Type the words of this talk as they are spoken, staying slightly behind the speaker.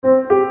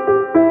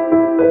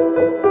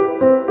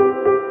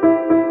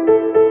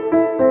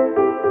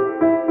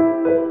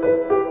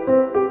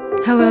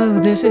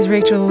This is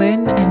Rachel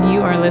Lynn, and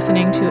you are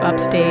listening to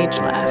Upstage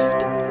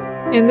Left.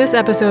 In this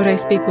episode, I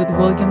speak with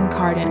William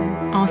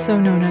Carden, also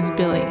known as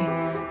Billy,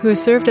 who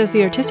has served as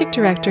the artistic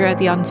director at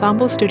the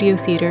Ensemble Studio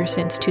Theater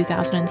since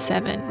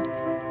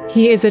 2007.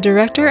 He is a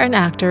director and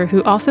actor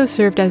who also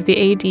served as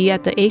the AD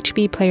at the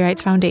HB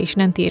Playwrights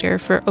Foundation and Theater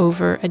for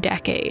over a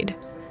decade.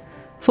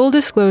 Full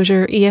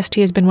disclosure,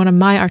 EST has been one of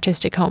my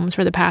artistic homes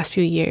for the past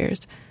few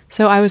years,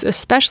 so I was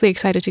especially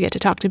excited to get to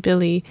talk to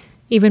Billy,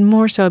 even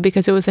more so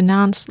because it was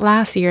announced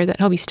last year that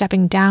he'll be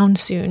stepping down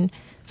soon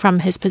from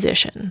his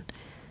position.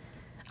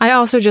 I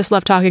also just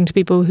love talking to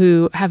people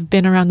who have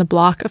been around the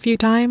block a few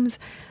times,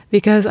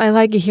 because I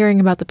like hearing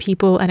about the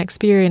people and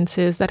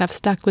experiences that have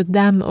stuck with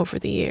them over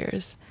the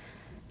years.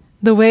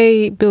 The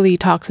way Billy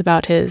talks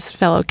about his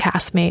fellow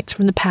castmates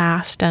from the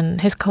past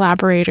and his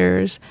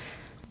collaborators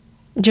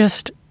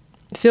just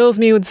fills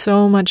me with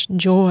so much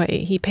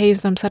joy. He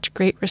pays them such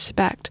great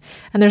respect.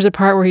 And there's a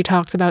part where he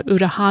talks about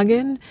Uta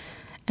Hagen,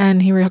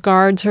 and he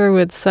regards her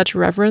with such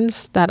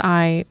reverence that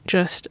I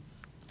just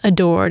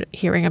adored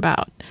hearing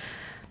about.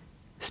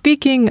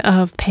 Speaking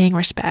of paying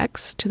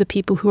respects to the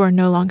people who are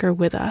no longer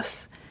with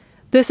us,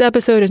 this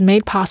episode is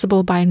made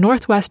possible by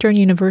Northwestern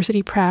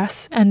University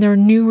Press and their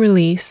new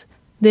release,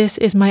 This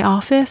Is My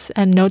Office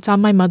and Notes on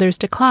My Mother's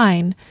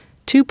Decline,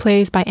 2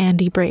 plays by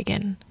Andy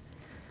Bragan.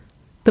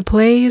 The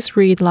plays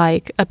read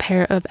like a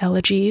pair of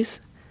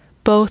elegies,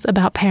 both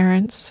about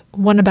parents,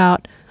 one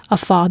about a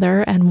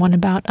father and one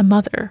about a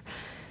mother.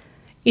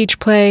 Each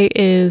play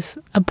is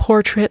a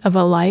portrait of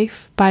a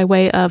life by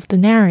way of the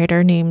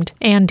narrator named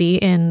Andy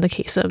in the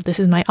case of This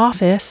Is My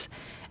Office,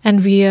 and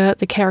via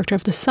the character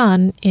of the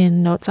son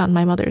in Notes on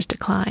My Mother's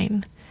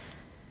Decline.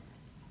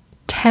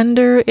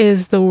 Tender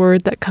is the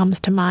word that comes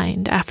to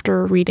mind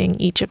after reading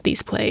each of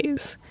these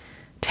plays.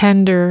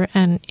 Tender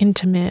and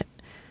intimate,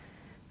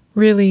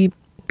 really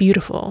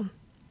beautiful.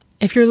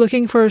 If you're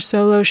looking for a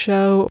solo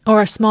show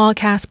or a small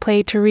cast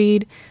play to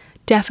read,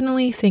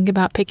 definitely think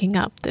about picking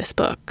up this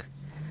book.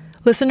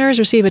 Listeners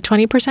receive a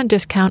 20%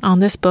 discount on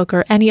this book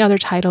or any other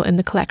title in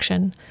the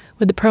collection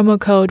with the promo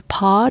code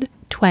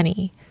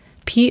POD20,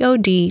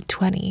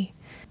 POD20.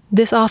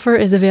 This offer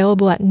is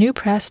available at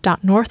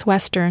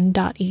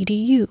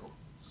newpress.northwestern.edu.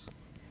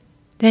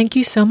 Thank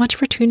you so much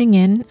for tuning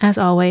in, as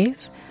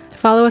always.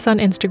 Follow us on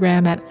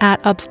Instagram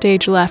at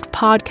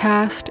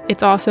UpstageLeftPodcast.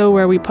 It's also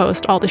where we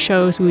post all the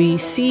shows we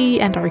see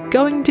and are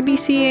going to be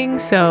seeing,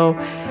 so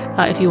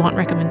if you want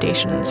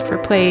recommendations for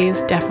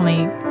plays,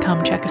 definitely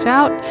come check us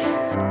out.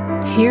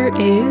 Here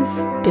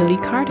is Billy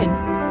Carden.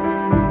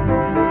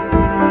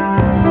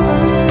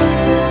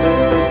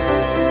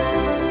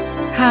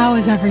 How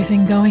is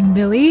everything going,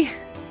 Billy?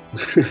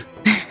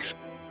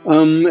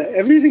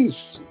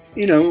 Everything's,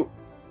 I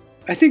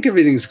think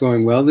everything's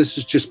going well. This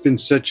has just been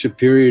such a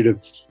period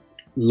of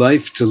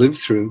life to live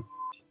through,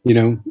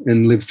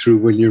 and live through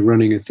when you're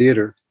running a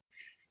theater.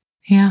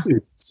 Yeah.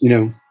 It's,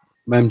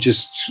 I'm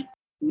just,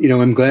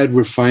 I'm glad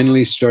we're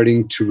finally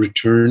starting to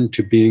return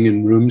to being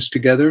in rooms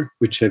together,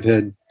 which I've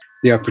had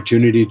the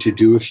opportunity to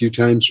do a few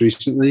times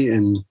recently.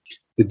 And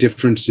the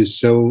difference is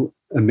so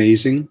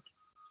amazing.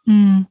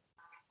 Mm.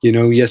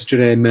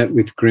 Yesterday I met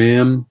with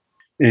Graham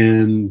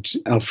and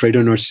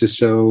Alfredo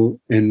Narciso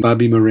and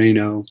Bobby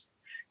Moreno,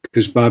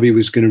 because Bobby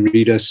was going to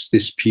read us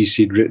this piece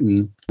he'd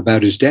written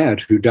about his dad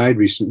who died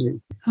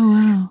recently. Oh,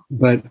 wow.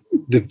 But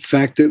the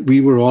fact that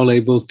we were all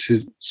able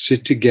to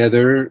sit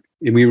together,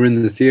 and we were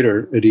in the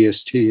theater at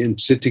EST, and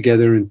sit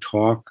together and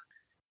talk,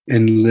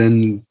 and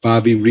then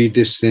Bobby read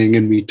this thing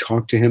and we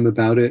talked to him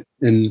about it.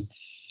 And,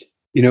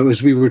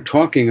 as we were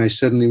talking, I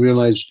suddenly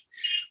realized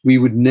we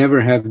would never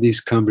have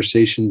these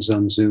conversations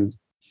on Zoom.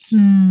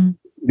 Mm.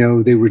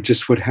 They were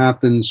just what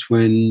happens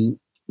when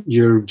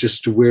you're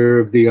just aware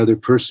of the other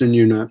person.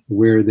 You're not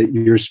aware that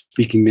you're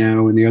speaking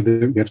now, and you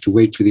have to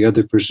wait for the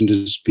other person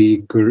to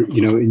speak, or,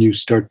 and you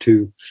start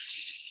to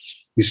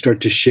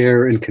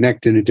share and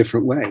connect in a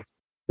different way.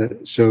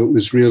 So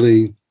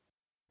it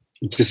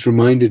just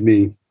reminded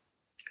me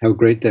how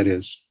great that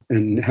is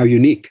and how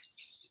unique.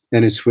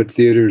 And it's what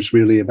theater is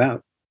really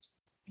about.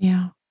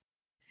 Yeah.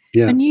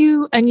 Yeah. And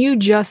you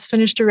just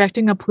finished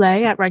directing a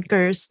play at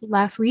Rutgers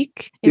last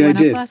week. It Yeah, went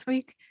I did. up last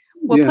week.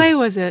 What play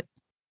was it?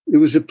 It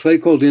was a play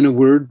called In a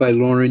Word by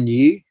Lauren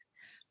Yee.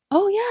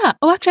 Oh, yeah.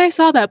 Oh, actually, I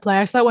saw that play.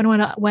 I saw it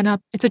when it went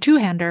up. It's a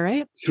 2-hander,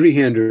 right?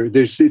 3-hander.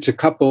 It's a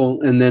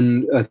couple, and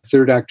then a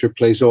third actor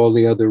plays all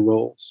the other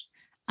roles.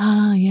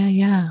 Ah,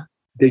 yeah.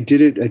 They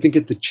did it, I think,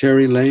 at the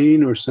Cherry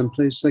Lane or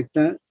someplace like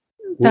that.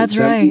 That's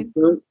right.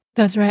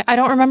 That's right. I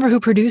don't remember who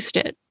produced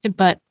it,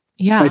 but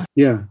yeah.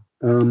 It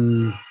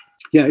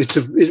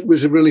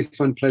was a really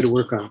fun play to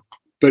work on.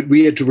 But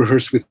we had to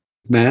rehearse with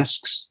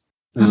masks.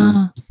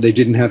 They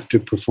didn't have to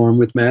perform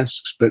with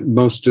masks, but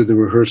most of the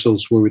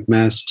rehearsals were with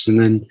masks. And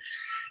then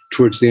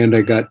towards the end,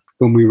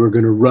 when we were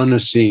going to run a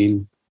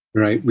scene,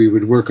 right, we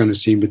would work on a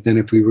scene, but then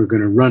if we were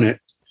going to run it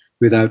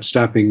without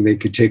stopping, they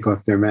could take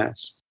off their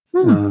masks.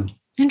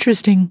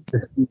 Interesting.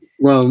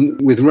 Well,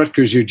 with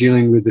Rutgers, you're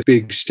dealing with a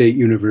big state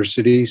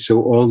university.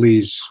 So all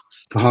these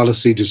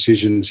policy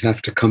decisions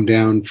have to come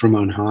down from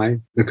on high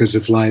because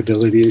of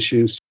liability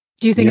issues.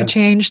 Do you think it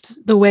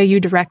changed the way you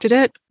directed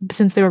it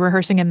since they were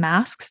rehearsing in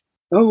masks?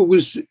 Oh, it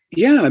was,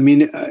 yeah. I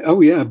mean,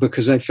 yeah,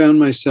 because I found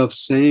myself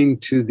saying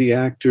to the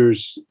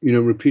actors,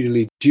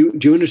 repeatedly, do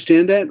you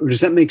understand that? Or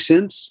does that make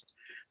sense?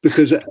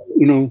 Because, it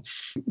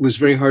was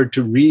very hard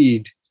to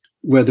read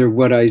whether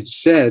what I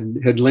said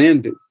had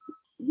landed.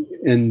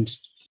 And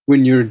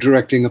when you're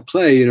directing a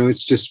play,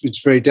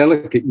 it's very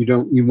delicate.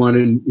 You want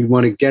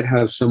to get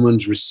how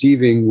someone's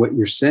receiving what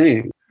you're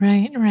saying.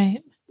 Right,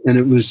 right. And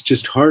it was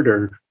just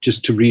harder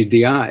just to read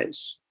the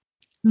eyes.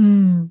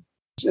 Mm.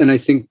 And I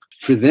think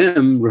for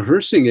them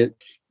rehearsing it,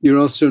 you're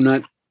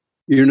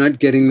not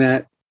getting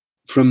that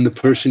from the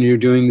person you're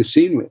doing the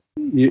scene with.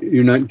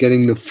 You're not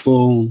getting the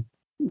full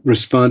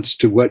response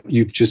to what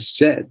you've just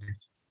said.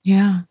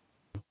 Yeah.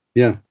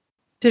 Yeah.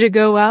 Did it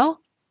go well?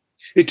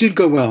 It did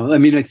go well. I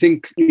mean, I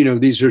think,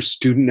 these are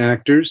student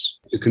actors,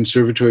 the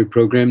conservatory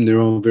program, they're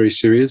all very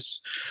serious.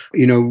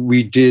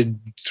 We did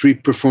 3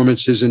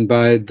 performances, and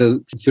by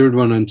the third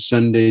one on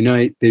Sunday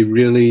night, they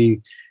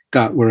really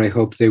got where I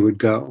hoped they would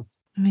go.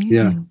 Amazing.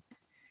 Yeah.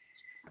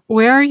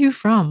 Where are you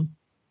from?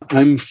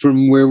 I'm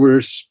from where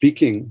we're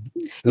speaking.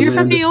 You're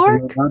from New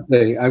York?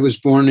 I was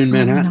born in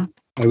Manhattan.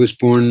 I was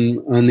born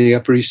on the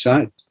Upper East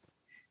Side.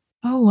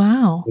 Oh,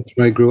 wow. That's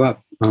where I grew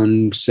up,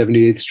 on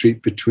 78th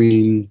Street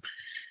between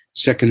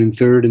 2nd and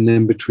 3rd, and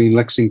then between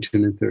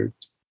Lexington and 3rd.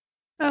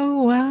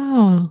 Oh,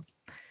 wow.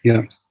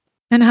 Yeah.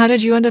 And how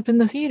did you end up in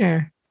the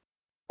theater?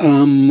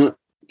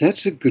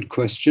 That's a good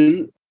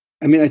question.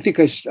 I mean, I think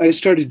I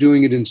started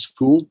doing it in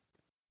school.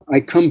 I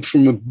come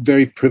from a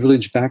very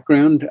privileged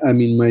background. I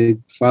mean, my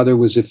father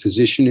was a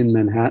physician in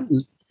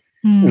Manhattan,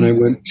 and I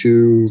went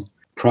to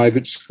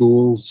private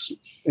schools.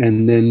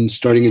 And then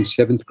starting in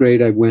 7th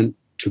grade, I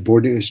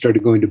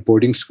started going to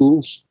boarding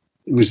schools.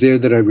 It was there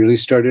that I really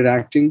started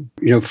acting.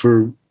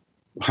 For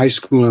high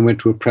school, I went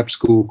to a prep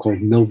school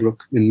called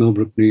Millbrook in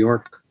Millbrook, New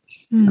York.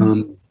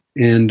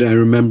 And I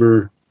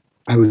remember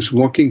I was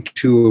walking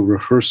to a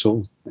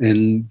rehearsal,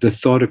 and the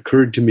thought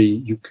occurred to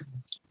me, you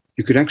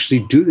could actually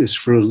do this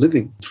for a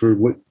living,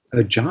 for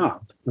a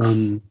job.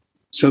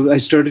 So I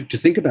started to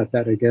think about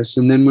that, I guess.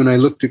 And then when I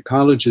looked at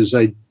colleges,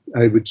 I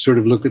would sort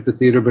of look at the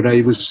theater, but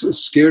I was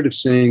scared of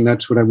saying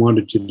that's what I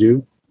wanted to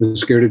do. I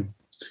was scared of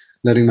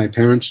letting my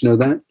parents know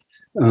that.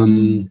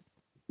 Then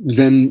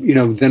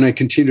I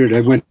continued.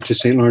 I went to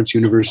St. Lawrence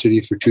University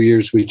for 2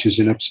 years, which is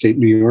in upstate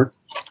New York,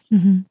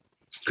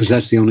 because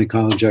that's the only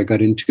college I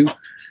got into.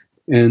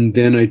 And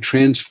then I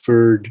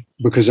transferred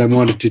because I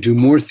wanted to do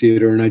more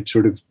theater, and I'd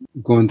sort of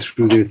gone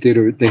through their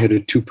theater. They had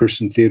a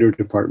 2-person theater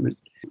department.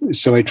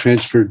 So I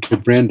transferred to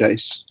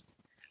Brandeis,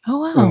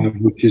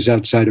 which is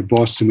outside of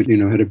Boston, but,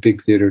 had a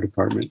big theater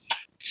department.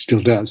 Still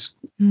does.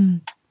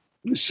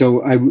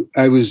 So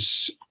I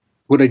was,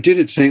 what I did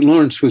at St.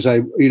 Lawrence was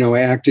I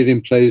acted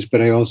in plays, but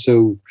I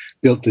also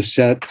built the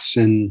sets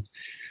and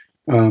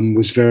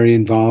was very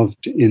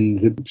involved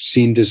in the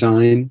scene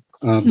design.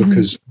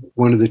 Because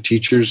one of the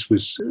teachers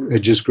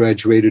had just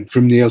graduated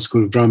from the Yale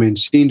School of Drama and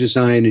Scene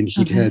Design, and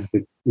he'd had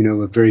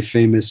a very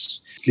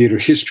famous theater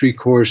history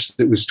course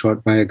that was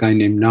taught by a guy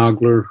named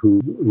Nogler,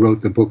 who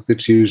wrote the book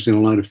that's used in a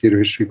lot of theater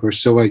history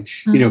courses. So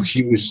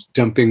he was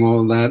dumping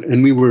all that,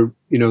 and we were,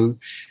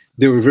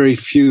 there were very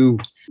few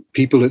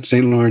people at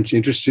St. Lawrence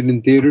interested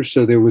in theater,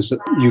 so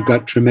you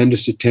got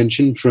tremendous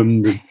attention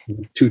from the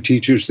 2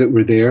 teachers that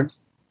were there.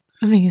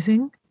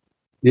 Amazing.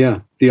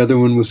 Yeah. The other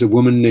one was a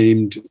woman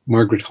named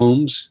Margaret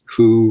Holmes,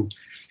 who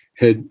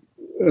had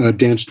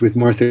danced with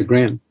Martha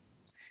Graham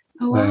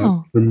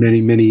for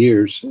many, many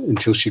years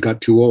until she got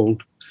too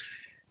old.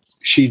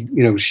 She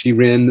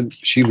ran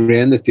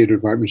the theater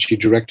department. She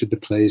directed the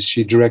plays.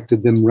 She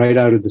directed them right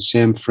out of the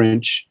Sam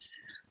French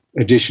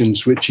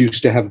editions, which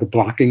used to have the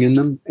blocking in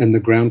them and the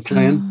ground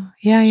plan.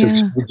 So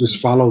she would just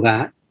follow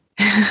that.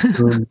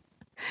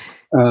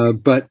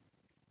 But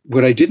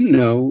what I didn't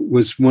know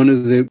was one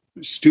of the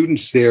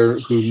students there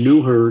who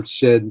knew her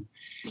said,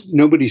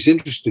 nobody's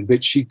interested,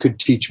 but she could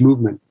teach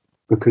movement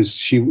because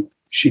she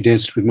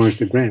danced with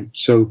Martha Graham.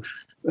 So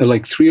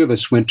like 3 of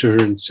us went to her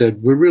and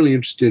said, we're really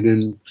interested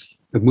in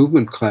a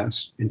movement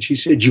class. And she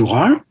said, you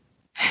are?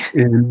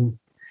 And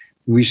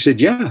we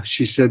said, yeah.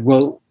 She said,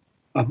 well,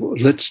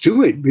 let's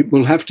do it.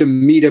 We'll have to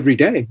meet every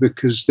day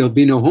because there'll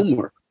be no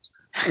homework.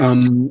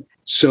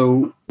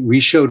 So we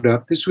showed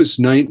up. This was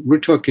we're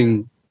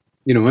talking,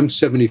 I'm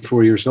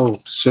 74 years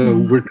old. So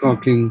we're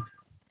talking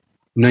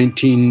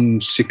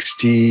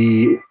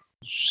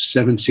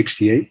 1967,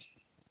 68.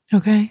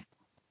 Okay.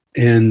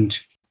 And,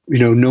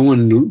 no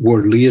one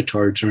wore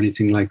leotards or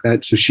anything like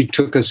that. So she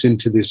took us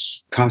into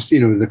this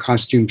the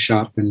costume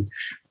shop and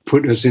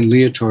put us in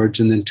leotards,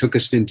 and then took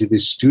us into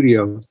this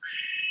studio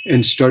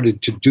and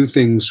started to do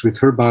things with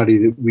her body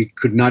that we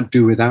could not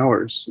do with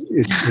ours.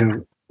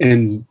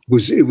 And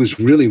it was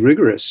really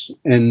rigorous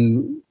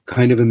and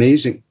kind of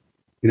amazing.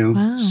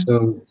 Wow.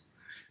 So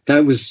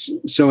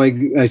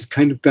I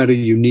kind of got a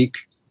unique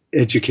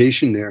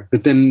education there.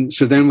 But then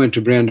went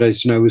to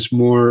Brandeis, and I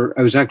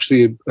was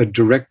actually a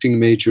directing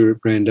major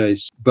at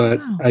Brandeis, but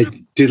Wow. I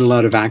did a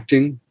lot of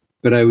acting,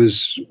 but I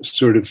was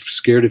sort of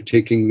scared of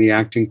taking the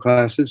acting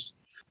classes.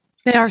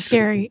 They are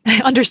scary,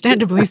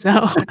 understandably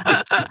so.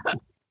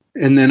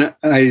 And then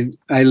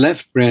I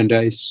left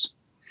Brandeis.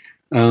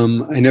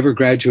 I never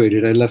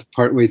graduated. I left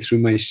partway through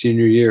my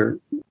senior year,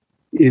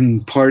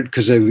 in part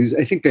because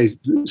I think I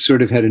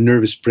sort of had a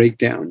nervous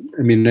breakdown.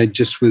 I mean,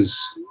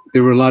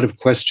 there were a lot of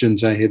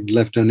questions I had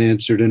left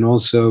unanswered. And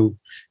also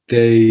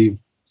they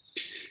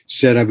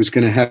said I was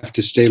going to have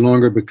to stay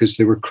longer because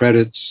there were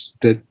credits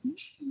that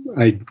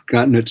I'd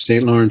gotten at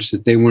St. Lawrence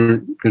that they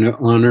weren't going to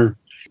honor.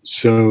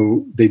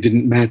 So they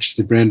didn't match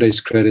the Brandeis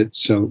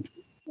credits. So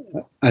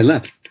I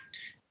left.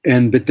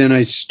 But then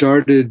I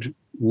started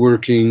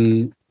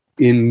working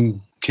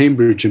in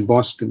Cambridge and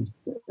Boston.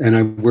 And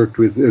I worked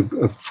with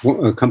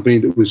a company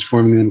that was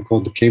forming then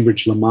called the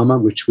Cambridge La Mama,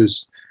 which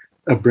was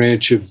a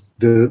branch of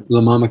the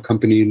La Mama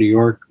company in New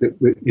York that,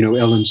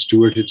 Ellen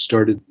Stewart had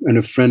started. And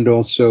a friend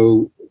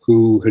also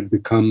who had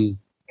become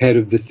head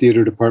of the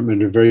theater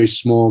department, a very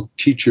small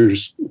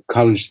teachers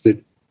college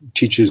that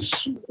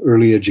teaches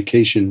early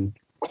education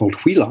called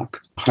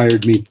Wheelock,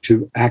 hired me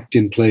to act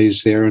in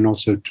plays there and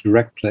also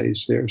direct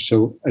plays there.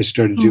 So I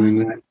started doing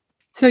that.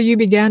 So you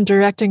began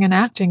directing and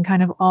acting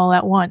kind of all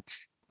at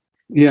once.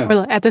 Yeah.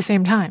 Or at the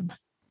same time.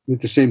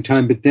 At the same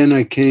time. But then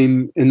I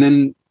came, and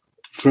then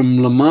from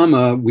La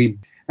Mama, we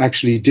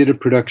actually did a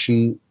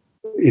production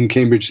in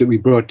Cambridge that we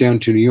brought down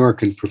to New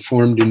York and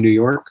performed in New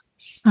York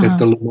at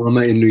the La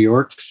Mama in New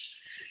York.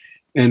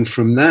 And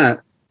from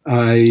that,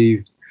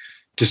 I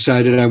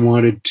decided I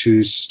wanted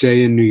to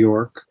stay in New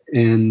York,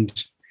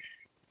 and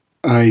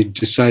I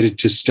decided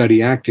to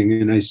study acting,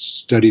 and I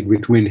studied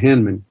with Wynn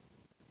Hanman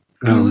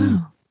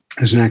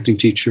as an acting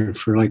teacher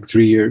for like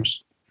 3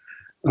 years.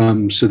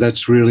 So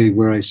that's really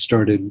where I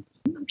started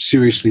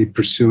seriously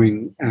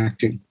pursuing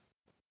acting.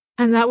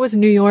 And that was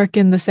New York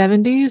in the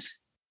 70s?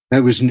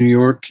 That was New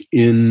York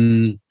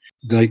in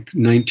like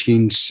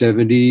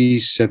 1970,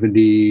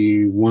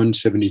 71,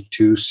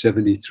 72,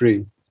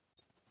 73.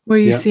 Were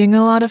you seeing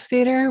a lot of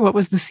theater? What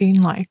was the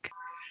scene like?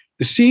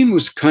 The scene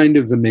was kind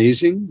of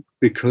amazing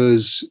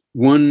because,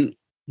 one,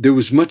 there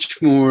was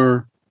much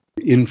more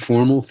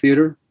informal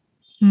theater.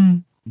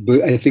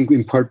 But I think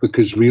in part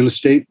because real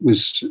estate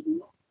was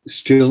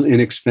still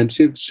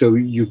inexpensive, so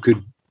you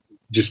could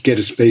just get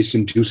a space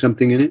and do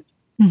something in it.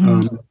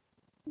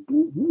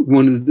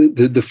 One of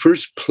the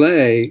first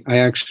play I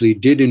actually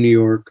did in New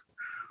York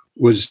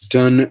was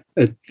done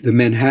at the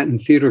Manhattan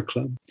Theater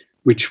Club,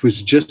 which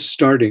was just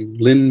starting.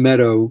 Lynn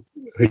Meadow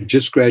had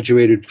just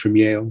graduated from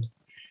Yale.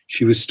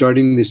 She was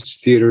starting this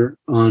theater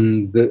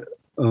on the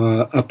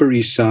Upper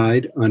East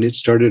Side. It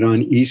started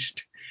on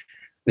East,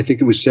 I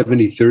think it was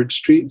 73rd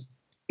Street,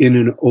 in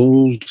an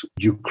old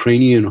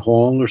Ukrainian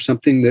hall or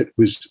something. It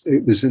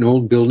was an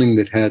old building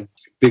that had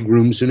big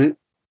rooms in it.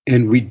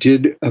 And we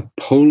did a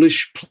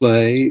Polish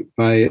play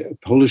by a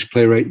Polish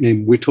playwright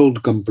named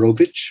Witold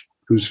Gombrowicz,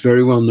 who's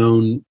very well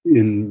known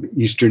in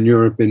Eastern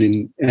Europe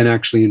and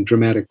actually in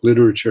dramatic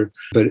literature,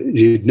 but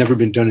it had never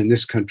been done in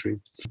this country.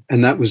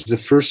 And that was the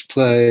first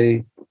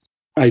play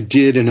I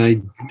did, and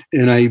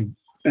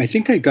I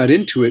think I got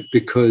into it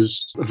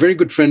because a very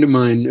good friend of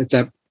mine at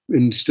that,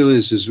 and still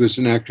was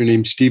an actor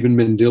named Stephen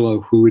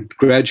Mendillo, who had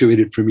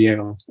graduated from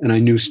Yale, and I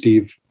knew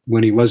Steve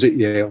when he was at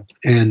Yale,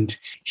 and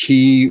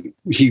he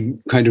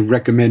kind of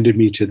recommended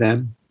me to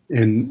them,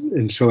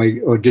 and so I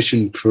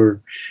auditioned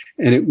for,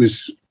 and it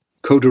was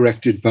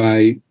co-directed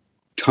by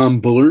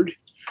Tom Bullard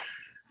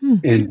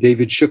and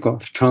David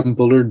Shukoff. Tom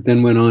Bullard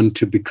then went on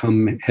to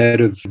become head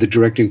of the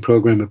directing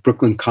program at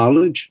Brooklyn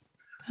College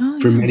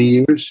for many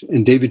years,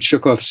 and David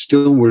Shukoff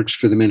still works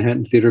for the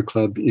Manhattan Theater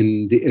Club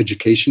in the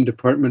education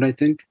department, I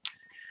think.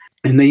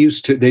 And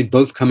they'd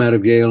both come out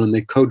of Yale, and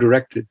they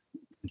co-directed.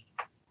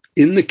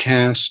 In the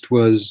cast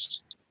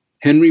was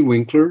Henry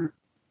Winkler,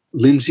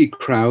 Lindsay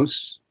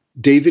Krause,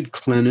 David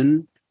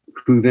Clennon,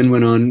 who then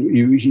went on,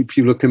 if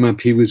you look him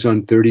up, he was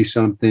on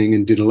 30-something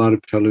and did a lot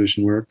of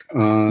television work.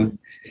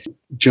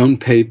 Joan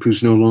Pape,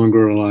 who's no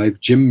longer alive.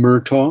 Jim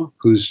Murtaugh,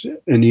 who's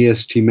an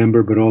EST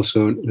member, but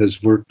also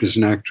has worked as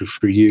an actor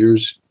for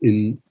years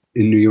in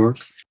New York.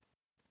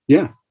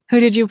 Yeah. Who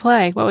did you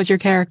play? What was your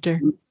character?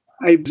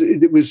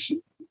 It was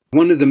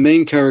one of the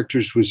main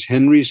characters was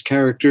Henry's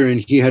character,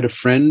 and he had a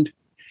friend,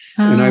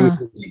 and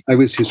I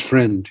was his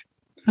friend.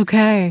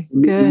 Okay,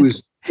 good.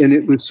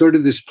 It was sort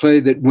of this play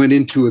that went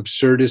into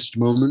absurdist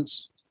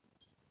moments.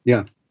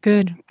 Yeah.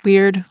 Good.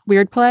 Weird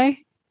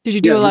play? Did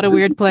you do a lot of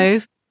weird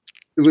plays?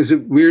 It was a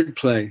weird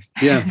play.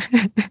 Yeah.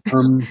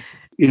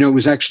 It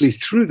was actually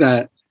through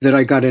that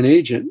I got an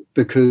agent,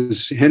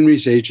 because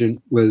Henry's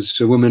agent was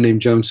a woman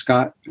named Joan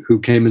Scott, who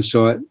came and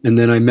saw it. And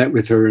then I met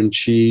with her, and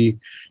she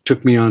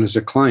took me on as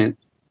a client.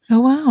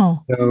 Oh,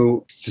 wow.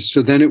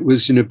 So then it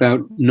was in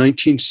about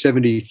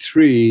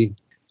 1973,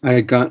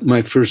 I got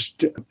my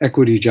first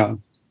equity job.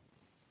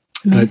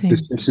 Amazing. At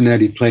the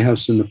Cincinnati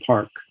Playhouse in the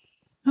Park.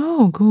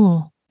 Oh,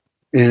 cool.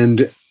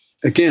 And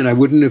again, I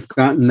wouldn't have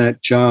gotten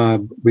that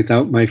job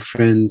without my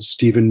friend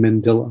Stephen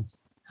Mendilla,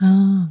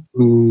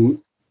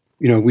 who,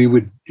 we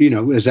would,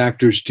 as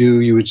actors do,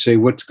 you would say,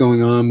 what's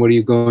going on? What are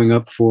you going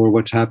up for?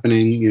 What's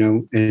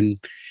happening? And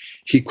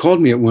he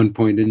called me at one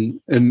point, and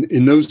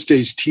in those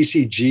days,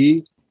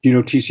 TCG,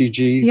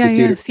 TCG?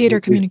 Yeah, Theater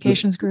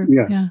Communications Group.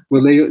 Yeah.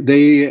 Well,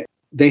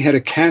 they had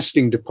a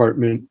casting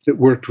department that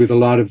worked with a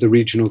lot of the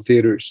regional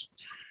theaters.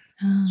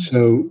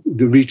 So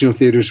the regional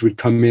theaters would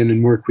come in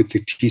and work with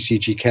the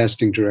TCG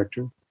casting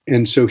director.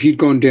 And so he'd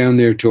gone down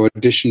there to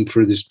audition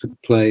for this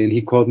play. And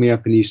he called me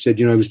up and he said,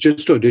 I was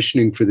just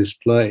auditioning for this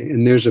play.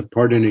 And there's a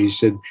part in it. He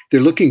said, they're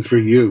looking for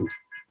you.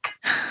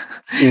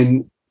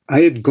 And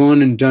I had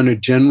gone and done a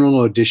general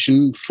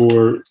audition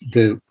for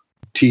the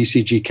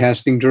TCG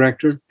casting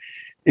director.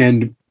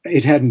 And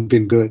it hadn't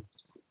been good.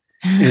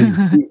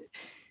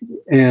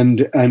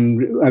 And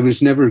I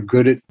was never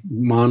good at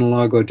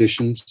monologue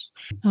auditions.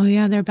 Oh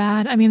yeah, they're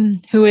bad. I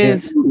mean, who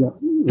is? Yeah,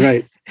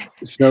 right.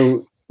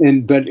 So,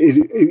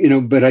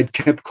 but I'd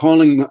kept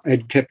calling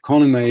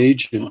my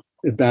agent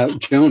about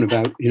Joan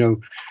about,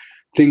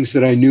 things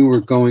that I knew were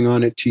going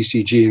on at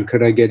TCG, and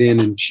could I get in?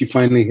 And she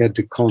finally had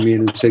to call me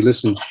in and say,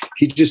 listen,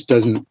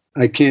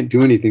 I can't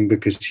do anything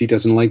because he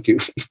doesn't like you.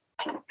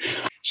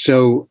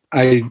 So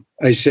I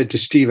said to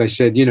Steve, I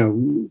said, he's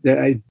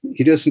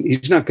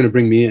not going to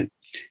bring me in.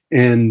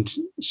 And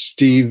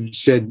Steve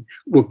said,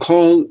 well,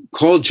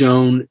 call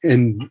Joan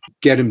and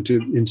get him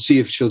and see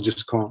if she'll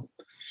just call him.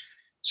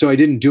 So I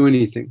didn't do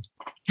anything.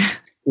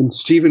 And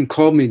Stephen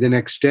called me the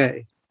next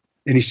day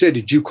and he said,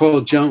 did you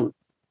call Joan?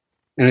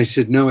 And I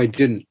said, no, I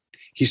didn't.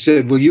 He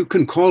said, well, you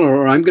can call her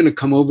or I'm going to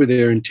come over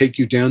there and take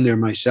you down there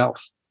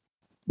myself.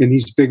 And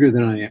he's bigger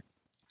than I am.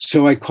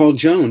 So I called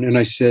Joan and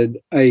I said,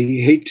 I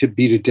hate to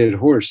beat a dead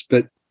horse,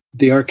 but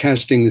they are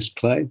casting this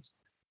play.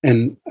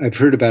 And I've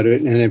heard about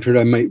it, and I've heard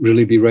I might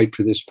really be right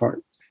for this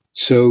part.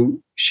 So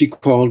she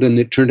called, and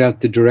it turned out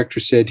the director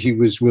said he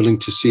was willing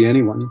to see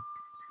anyone.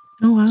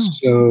 Oh, wow.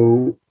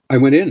 So I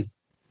went in.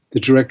 The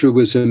director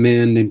was a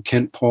man named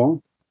Kent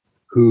Paul,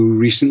 who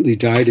recently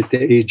died at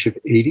the age of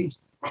 80,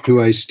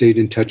 who I stayed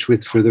in touch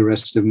with for the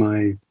rest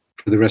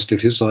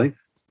of his life.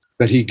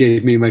 But he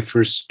gave me my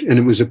first, and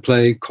it was a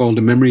play called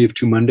A Memory of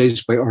Two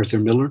Mondays by Arthur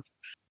Miller,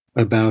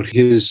 about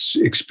his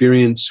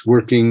experience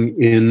working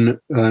in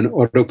an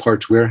auto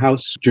parts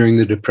warehouse during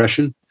the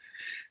Depression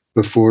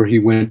before he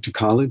went to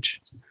college.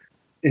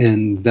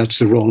 And that's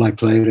the role I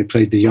played. I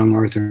played the young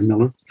Arthur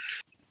Miller.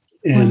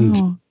 And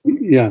wow.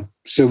 Yeah,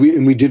 so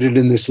we did it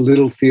in this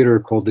little theater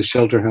called the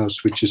Shelter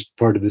House, which is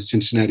part of the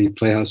Cincinnati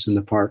Playhouse in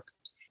the Park.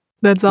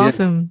 That's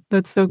awesome. Yeah.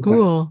 That's so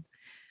cool.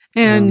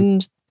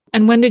 And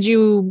when did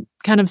you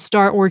kind of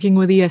start working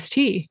with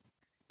EST?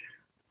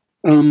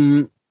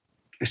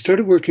 I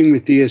started working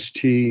with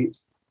EST,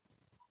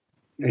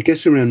 I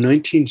guess, around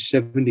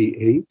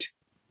 1978.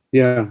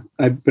 Yeah,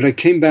 but I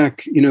came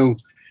back,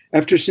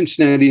 after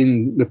Cincinnati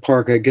and the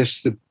Park. I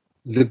guess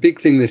the big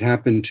thing that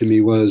happened to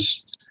me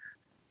was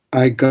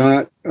I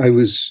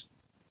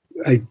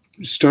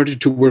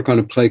started to work on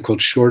a play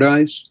called Short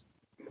Eyes.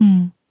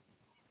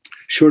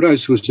 Short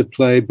Eyes was a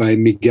play by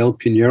Miguel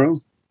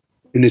Pinheiro.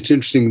 And it's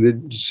interesting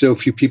that so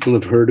few people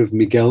have heard of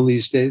Miguel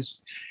these days.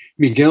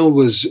 Miguel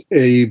was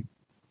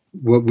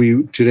what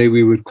today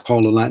we would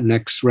call a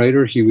Latinx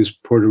writer. He was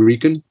Puerto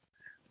Rican.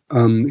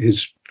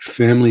 His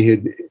family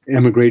had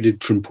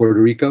emigrated from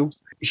Puerto Rico.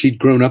 He'd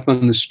grown up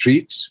on the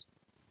streets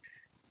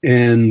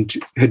and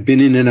had been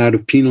in and out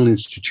of penal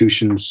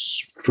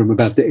institutions from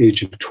about the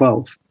age of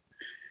 12.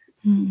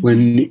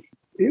 When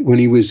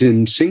he was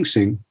in Sing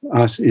Sing,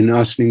 in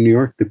Ossining, New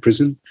York, the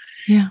prison,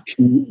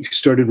 he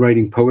started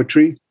writing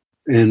poetry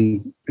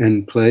and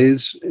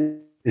plays,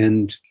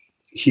 and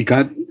he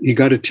got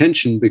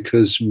attention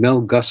because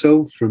Mel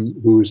Gusso,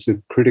 who was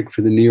the critic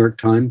for the New York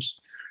Times,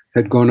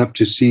 had gone up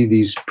to see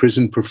these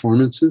prison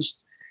performances,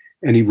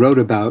 and he wrote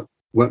about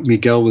what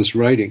Miguel was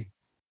writing.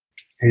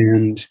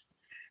 And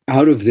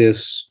out of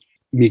this,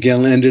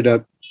 Miguel ended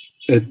up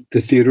at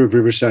the Theater of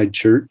Riverside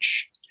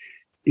Church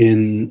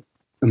in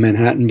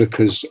Manhattan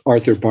because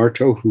Arthur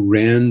Bartow, who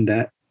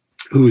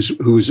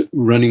was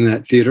running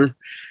that theater,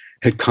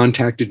 had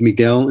contacted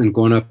Miguel and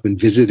gone up and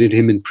visited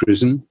him in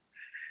prison.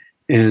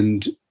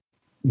 And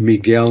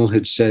Miguel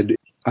had said,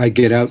 I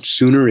get out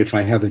sooner if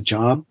I have a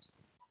job.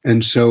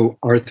 And so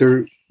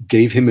Arthur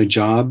gave him a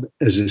job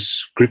as a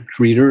script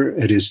reader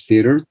at his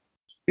theater.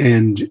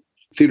 And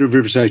Theater of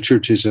Riverside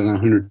Church is on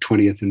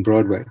 120th and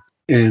Broadway.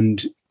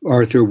 And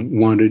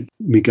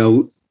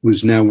Miguel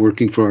was now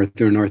working for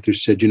Arthur. And Arthur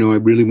said, I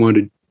really want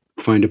to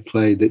find a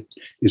play that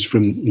is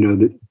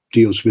that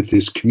deals with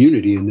this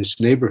community in this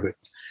neighborhood.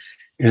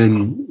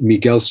 And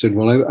Miguel said,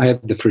 well, I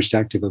have the first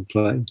act of a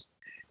play.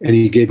 And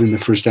he gave him the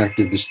first act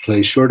of this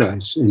play, Short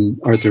Eyes. And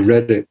Arthur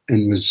read it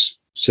and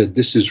said,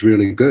 this is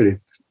really good.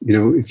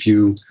 If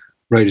you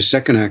write a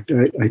second act,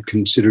 I'd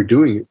consider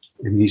doing it.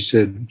 And he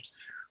said,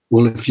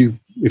 well, if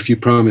you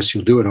promise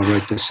you'll do it, I'll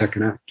write the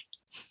second act.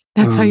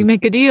 That's how you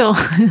make a deal.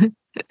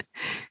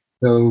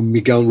 So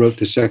Miguel wrote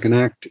the second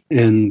act,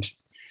 and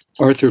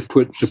Arthur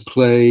put the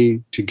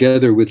play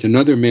together with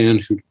another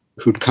man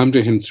who'd come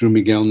to him through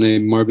Miguel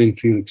named Marvin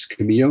Felix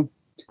Camillo,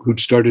 who'd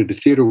started a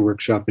theater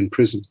workshop in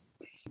prison.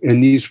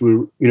 And these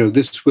were,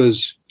 this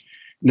was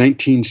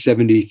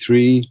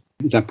 1973.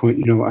 At that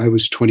point, I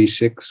was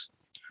 26.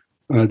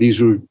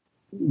 These were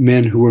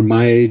men who were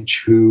my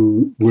age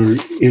who were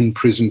in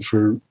prison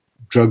for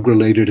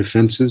drug-related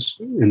offenses,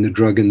 and the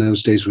drug in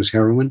those days was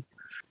heroin.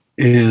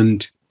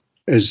 And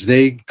as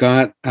they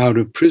got out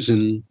of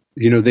prison,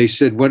 they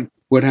said,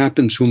 what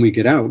happens when we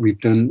get out?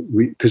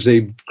 Because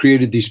they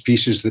created these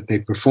pieces that they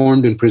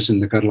performed in prison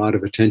that got a lot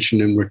of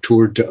attention and were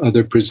toured to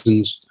other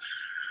prisons,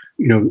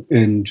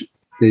 and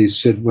they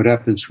said, what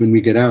happens when we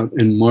get out?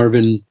 And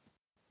Marvin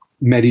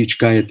met each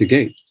guy at the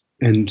gate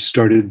and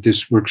started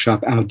this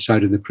workshop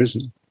outside of the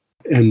prison.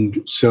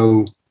 And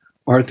so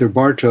Arthur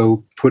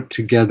Bartow put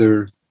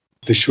together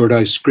the Short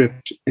Eye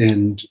script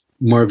and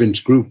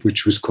Marvin's group,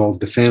 which was called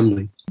The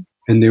Family.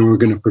 And they were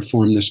going to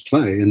perform this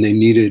play. And they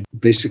needed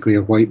basically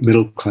a white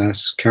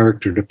middle-class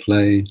character to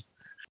play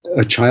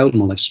a child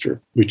molester,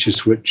 which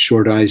is what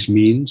Short Eyes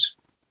means.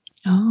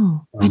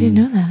 Oh, I didn't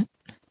know that.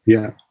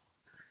 Yeah.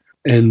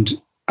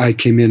 And I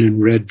came in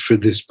and read for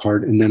this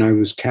part, and then I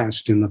was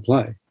cast in the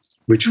play,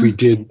 which we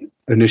did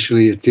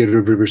initially at Theater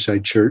of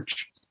Riverside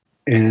Church.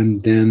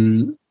 And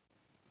then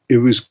it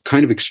was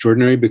kind of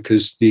extraordinary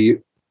because the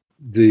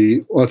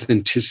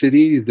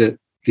authenticity that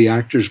the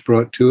actors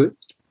brought to it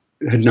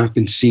had not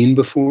been seen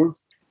before.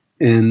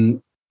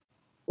 And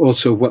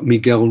also what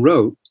Miguel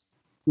wrote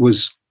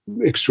was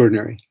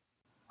extraordinary.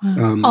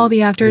 Wow. All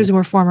the actors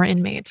were former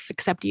inmates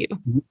except you.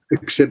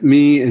 Except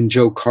me and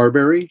Joe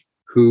Carberry,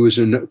 who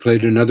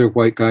played another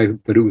white guy,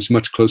 but it was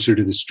much closer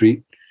to the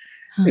street.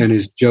 And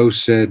as Joe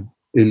said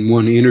in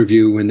one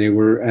interview, when they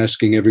were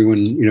asking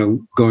everyone,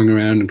 going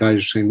around, and guys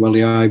were saying, well,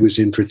 yeah, I was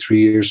in for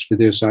 3 years for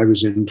this, I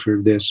was in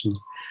for this. And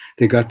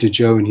they got to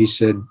Joe and he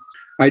said,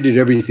 I did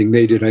everything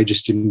they did, I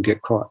just didn't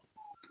get caught.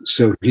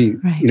 So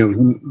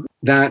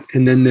that,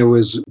 and then there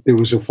was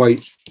a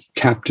white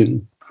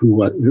captain who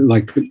was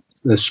like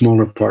the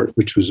smaller part,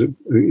 which was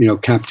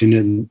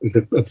captain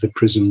of the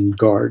prison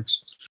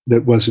guards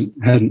that was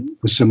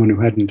someone who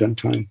hadn't done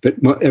time, but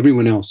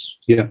everyone else,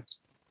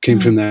 came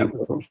from that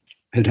world,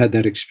 had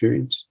that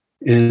experience.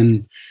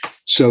 And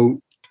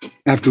so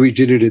after we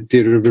did it at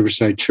Theater of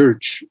Riverside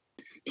Church,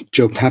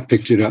 Joe Papp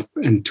picked it up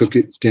and took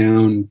it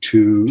down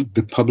to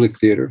the public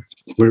theater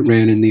where it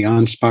ran in the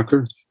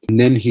Anspacher. And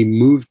then he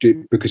moved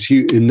it because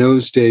in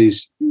those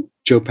days,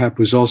 Joe Papp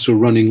was also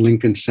running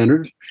Lincoln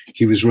Center.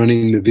 He was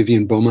running the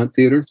Vivian Beaumont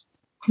Theater.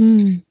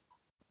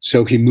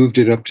 So he moved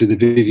it up to the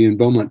Vivian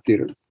Beaumont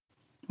Theater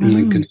in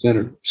Lincoln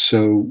Center.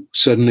 So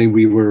suddenly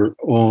we were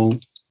all,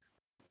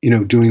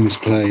 doing this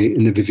play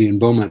in the Vivian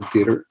Beaumont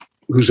Theater,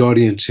 whose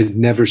audience had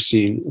never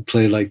seen a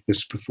play like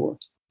this before.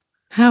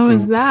 How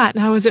was that?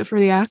 How was it for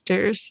the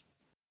actors?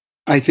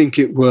 I think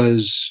it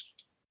was,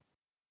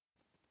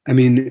 I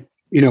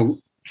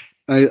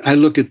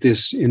look at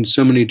this in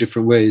so many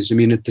different ways.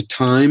 At the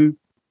time,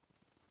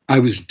 I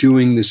was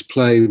doing this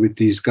play with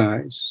these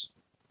guys,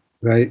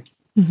 right?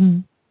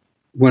 Mm-hmm.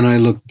 When I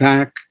look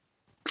back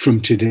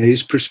from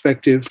today's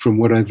perspective, from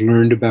what I've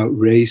learned about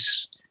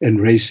race and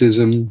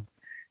racism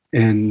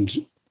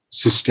and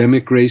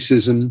systemic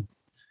racism,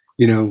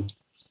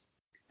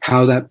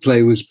 how that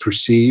play was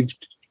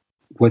perceived,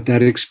 what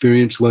that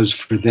experience was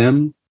for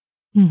them,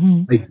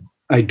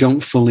 I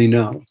don't fully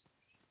know.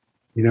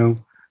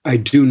 I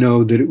do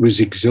know that it was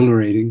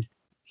exhilarating,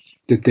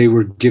 that they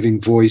were giving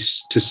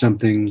voice to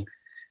something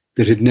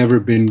that had never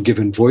been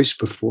given voice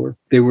before.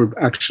 They were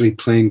actually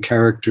playing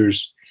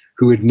characters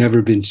who had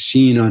never been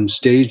seen on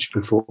stage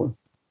before.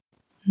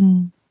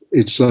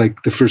 It's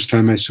like the first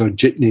time I saw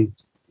Jitney,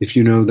 if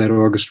you know that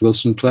August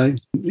Wilson play,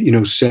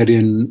 set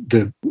in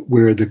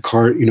where the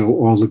car,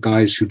 all the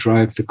guys who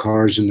drive the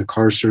cars in the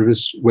car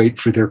service wait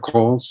for their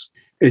calls.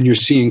 And you're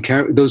seeing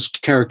those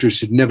characters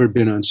had never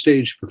been on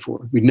stage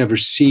before. We'd never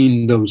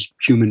seen those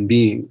human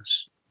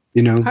beings,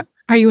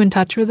 Are you in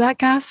touch with that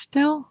cast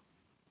still?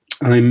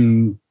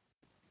 I'm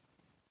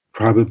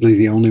probably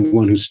the only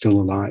one who's still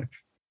alive.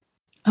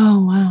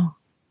 Oh, wow.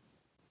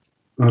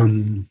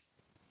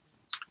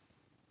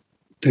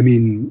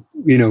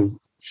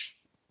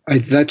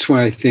 That's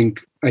why I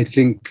think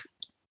it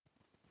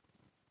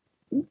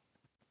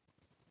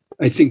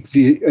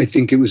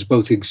was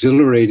both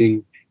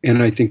exhilarating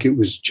and I think it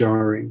was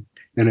jarring.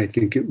 And I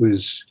think it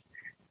was,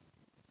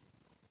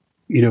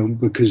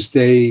 because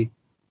they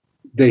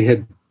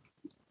had,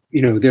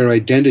 their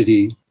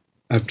identity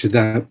up to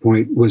that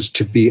point was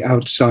to be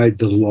outside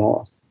the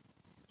law,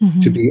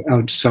 to be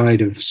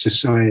outside of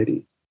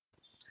society.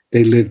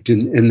 They lived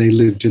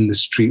in the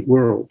street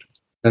world.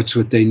 That's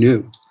what they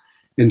knew.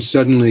 And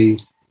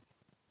suddenly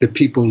the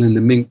people in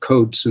the mink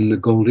coats and the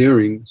gold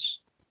earrings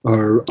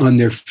are on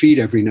their feet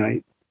every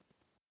night,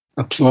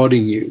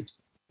 applauding you.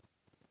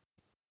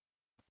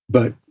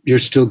 But you're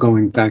still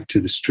going back to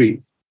the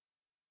street.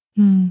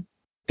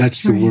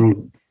 That's the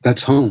world.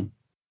 That's home.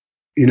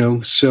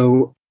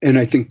 So, and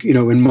I think,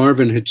 and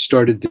Marvin had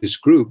started this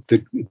group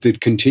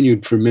that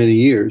continued for many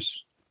years,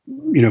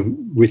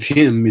 with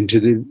him into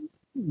the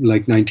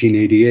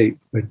 1988,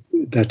 but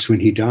that's when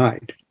he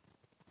died.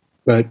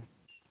 But,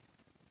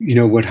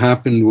 what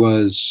happened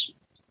was,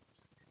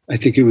 I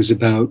think it was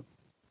about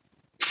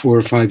 4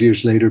 or 5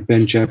 years later,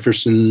 Ben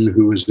Jefferson,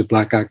 who was the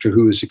black actor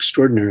who was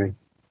extraordinary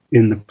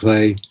in the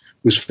play,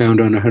 was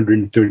found on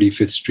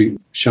 135th Street,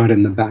 shot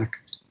in the back.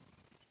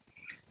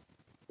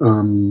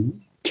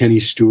 Kenny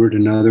Stewart,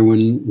 another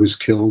one, was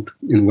killed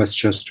in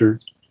Westchester.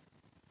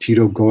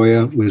 Tito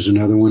Goya was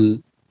another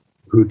one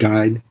who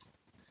died.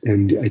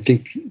 And I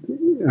think,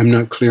 I'm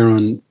not clear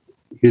on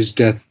his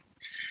death.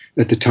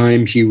 At the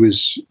time, he'd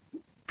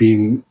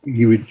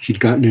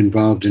gotten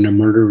involved in a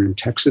murder in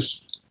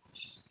Texas.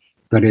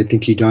 But I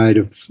think he died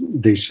of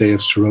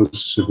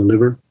cirrhosis of the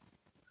liver.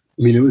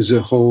 I mean, it was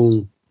a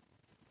whole,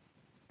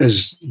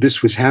 as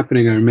this was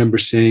happening, I remember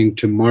saying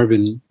to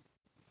Marvin,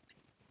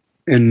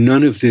 and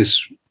none of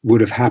this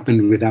would have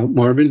happened without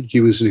Marvin. He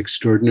was an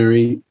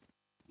extraordinary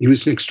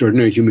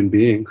human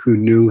being who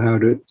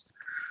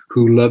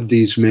loved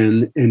these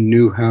men and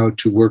knew how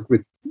to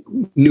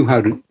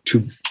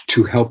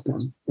help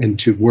them and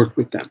to work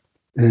with them.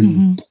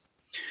 And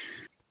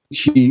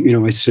he,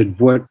 I said,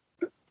 what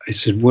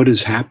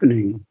is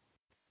happening?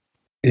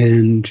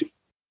 And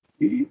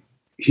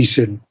he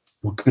said,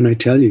 what can I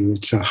tell you?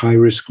 It's a high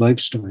risk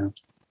lifestyle.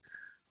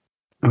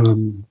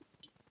 And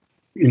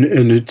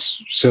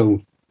it's,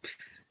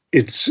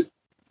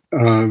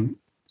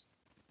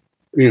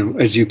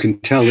 as you can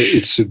tell,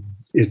 it's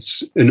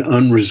an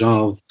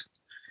unresolved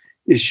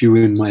issue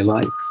in my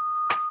life.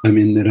 I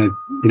mean, that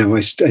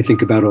I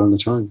think about all the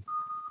time.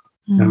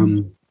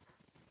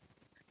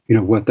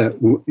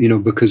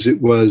 Because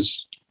it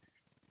was,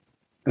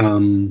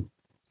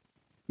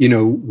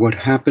 what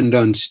happened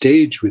on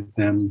stage with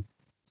them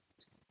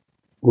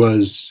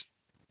was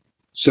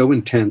so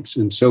intense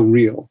and so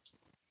real.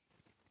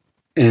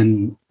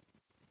 And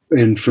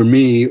for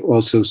me,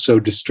 also so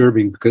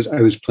disturbing, because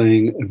I was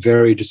playing a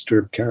very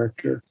disturbed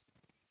character.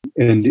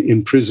 And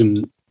in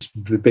prison,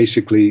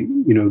 basically,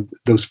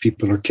 those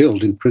people are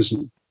killed in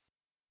prison.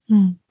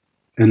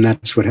 And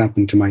that's what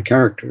happened to my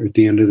character. At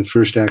the end of the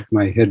first act,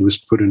 my head was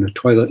put in a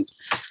toilet.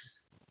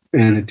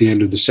 And at the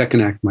end of the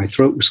second act, my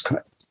throat was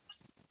cut.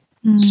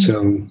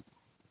 So,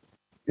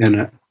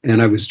 and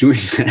I was doing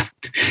that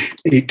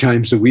 8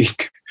 times a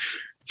week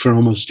for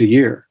almost a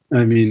year.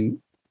 I mean,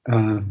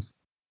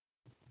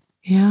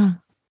 yeah.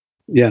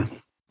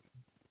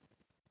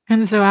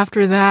 And so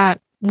after that,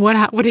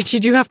 what did you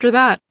do after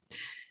that?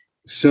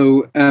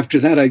 So after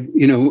that,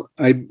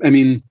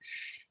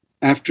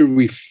 after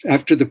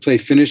the play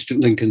finished at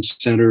Lincoln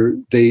Center,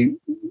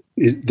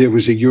 there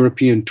was a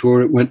European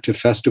tour. It went to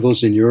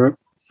festivals in Europe.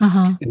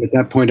 And at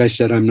that point I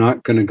said, I'm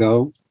not going to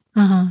go,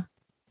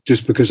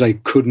 just because I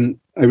couldn't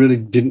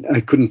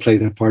play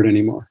that part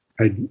anymore.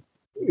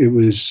 It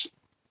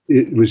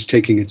was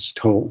taking its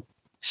toll.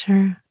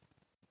 Sure.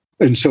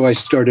 And so I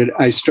started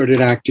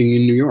acting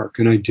in New York,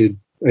 and I did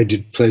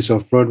plays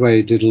off Broadway.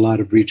 I did a lot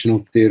of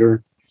regional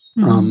theater.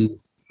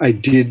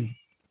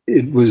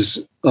 It was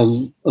a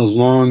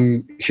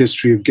long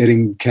history of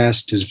getting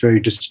cast as very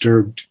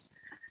disturbed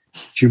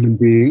human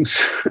beings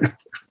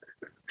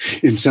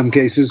in some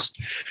cases.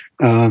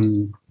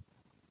 And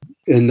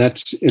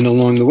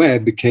along the way,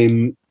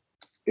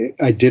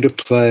 I did a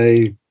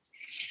play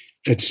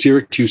at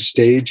Syracuse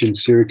Stage in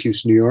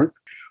Syracuse, New York,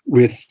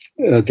 with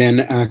a then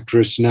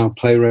actress, now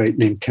playwright,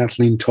 named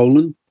Kathleen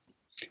Tolan,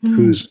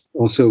 who's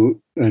also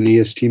an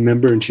EST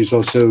member, and she's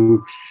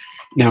also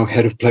now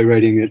head of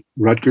playwriting at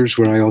Rutgers,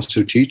 where I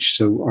also teach.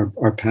 So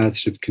our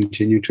paths have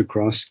continued to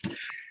cross.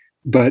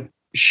 But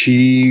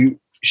she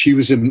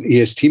was an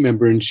EST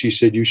member, and she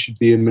said, you should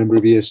be a member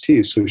of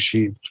EST. So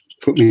she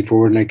put me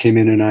forward, and I came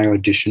in and I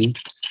auditioned.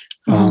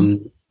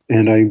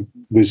 And I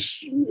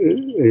was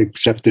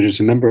accepted as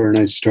a member, and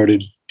I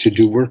started to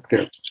do work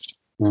there.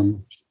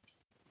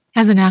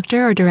 As an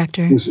actor or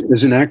director?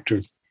 As an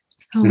actor.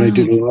 Oh, and wow. I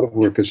did a lot of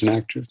work as an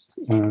actor.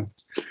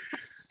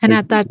 And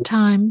at that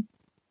time,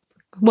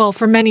 well,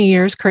 for many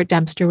years, Curt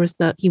Dempster was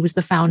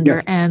the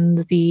founder and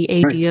the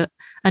AD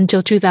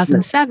until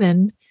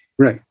 2007.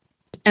 Right.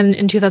 And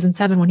in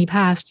 2007, when he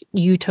passed,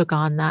 you took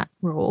on that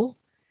role.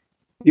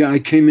 Yeah, I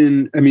came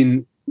in. I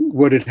mean,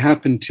 what had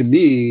happened to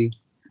me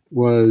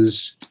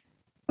was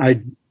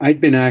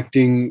I'd been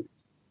acting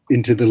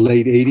into the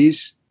late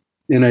 80s,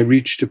 and I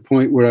reached a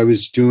point where I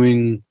was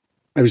doing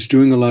a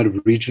lot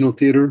of regional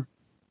theater.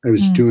 I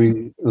was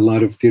doing a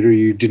lot of theater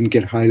you didn't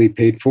get highly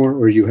paid for,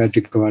 or you had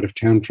to go out of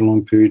town for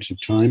long periods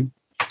of time.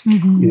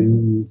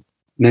 In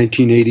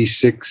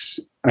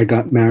 1986, I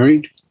got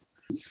married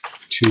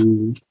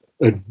to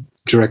a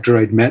director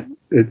I'd met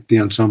at the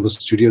Ensemble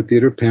Studio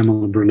Theater,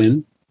 Pamela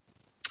Berlin.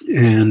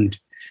 And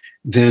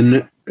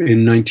then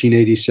in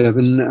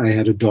 1987, I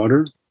had a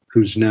daughter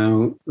who's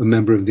now a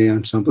member of the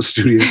Ensemble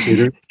Studio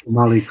Theater,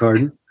 Molly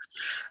Carden.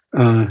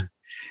 And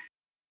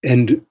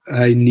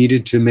I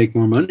needed to make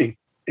more money.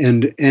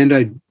 And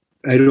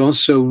I'd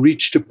also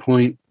reached a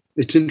point,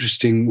 it's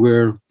interesting,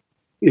 where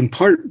in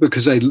part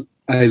because I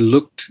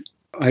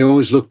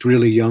always looked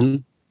really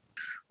young.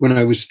 when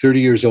I was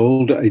 30 years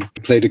old, I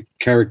played a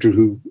character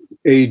who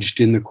aged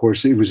in the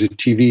course. It was a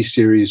TV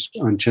series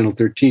on Channel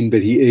 13,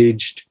 but he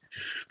aged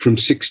from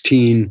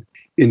 16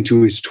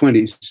 into his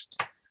 20s.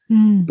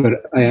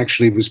 But I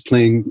actually was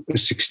playing a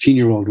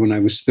 16-year-old when I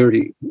was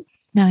 30.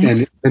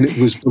 Nice. And it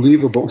was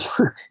believable.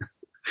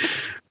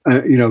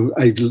 I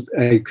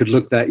could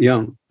look that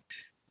young.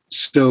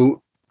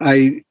 So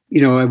I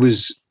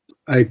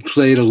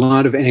played a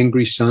lot of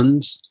angry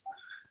sons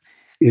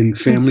in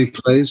family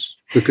plays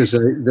because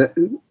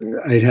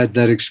I had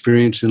that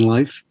experience in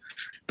life.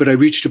 But I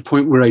reached a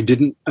point where I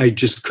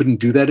just couldn't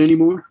do that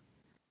anymore.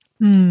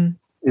 And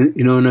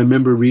I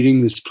remember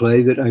reading this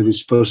play that I was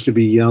supposed to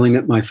be yelling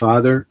at my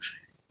father.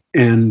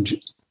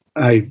 And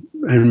I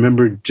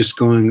remember just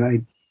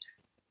going,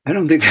 I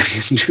don't think I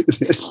can do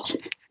this.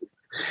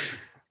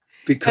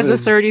 Because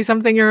as a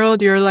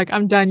 30-something-year-old, you're like,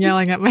 I'm done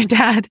yelling at my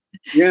dad.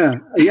 Yeah.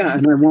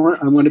 And I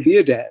want to be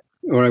a dad,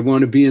 or I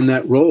want to be in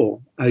that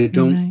role. I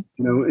don't,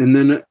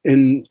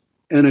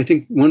 and I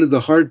think one of the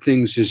hard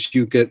things as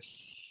you get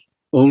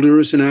older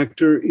as an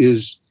actor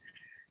is,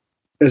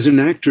 as an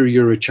actor,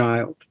 you're a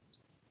child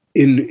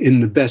in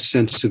the best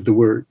sense of the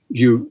word.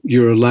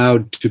 You're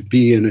allowed to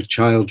be in a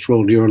child's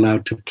role. You're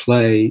allowed to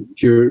play.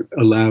 You're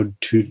allowed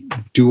to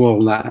do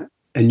all that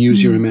and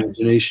use your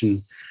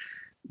imagination.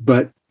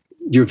 But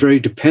you're very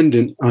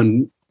dependent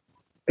on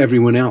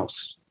everyone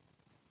else.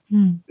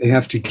 They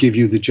have to give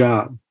you the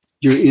job.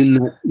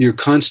 You're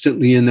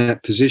constantly in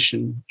that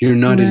position. You're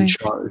not in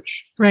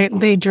charge. Right.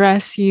 They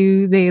dress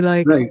you. They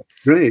right.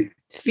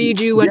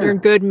 feed you when you're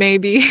good,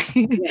 maybe.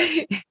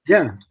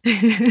 Yeah.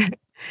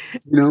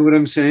 You know what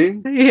I'm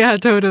saying? Yeah,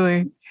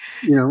 totally.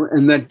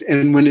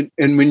 And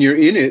when you're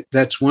in it,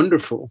 that's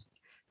wonderful.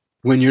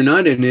 When you're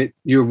not in it,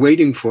 you're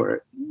waiting for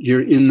it.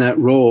 You're in that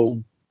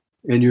role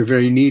and you're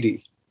very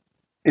needy.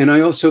 And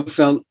I also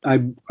felt,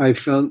 I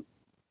felt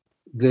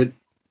that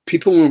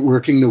people weren't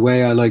working the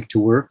way I like to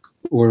work,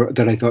 or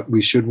that I thought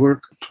we should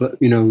work.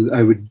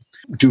 I would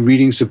do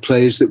readings of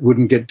plays that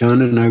wouldn't get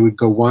done, and I would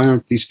go, why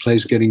aren't these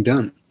plays getting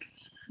done?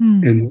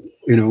 And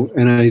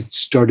I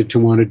started to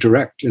want to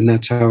direct, and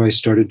that's how I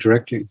started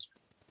directing.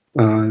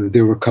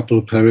 There were a couple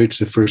of playwrights.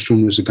 The first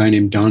one was a guy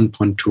named Don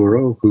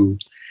Ponturo, who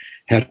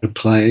had a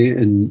play,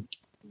 and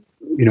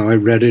I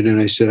read it,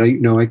 and I said,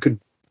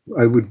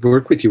 I would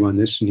work with you on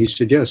this. And he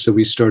said, yeah. So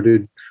we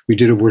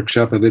did a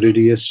workshop of it at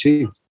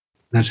EST.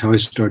 That's how I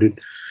started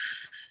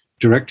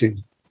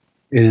directing.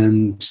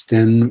 And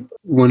then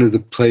one of the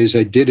plays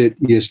I did at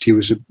EST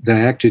that I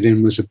acted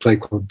in was a play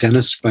called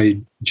Dennis by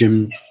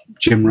James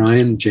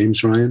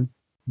Ryan,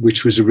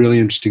 which was a really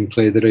interesting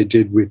play that I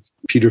did with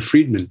Peter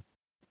Friedman,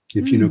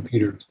 if you know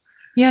Peter.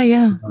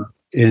 Yeah.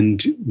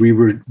 And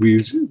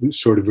we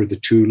sort of were the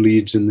two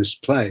leads in this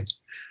play.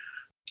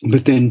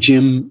 But then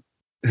Jim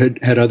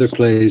had other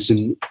plays,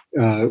 and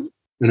I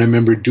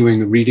remember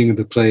doing a reading of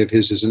the play of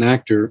his as an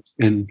actor,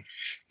 and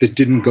that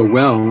didn't go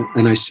well.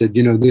 And I said,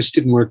 this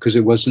didn't work because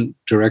it wasn't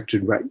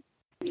directed right.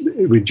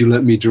 Would you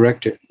let me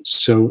direct it?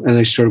 So, and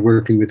I started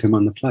working with him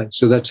on the play.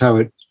 So that's how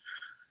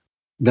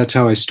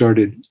I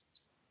started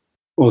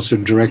also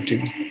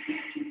directing.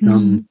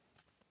 And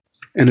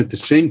at the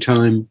same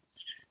time,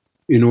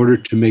 in order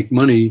to make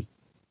money,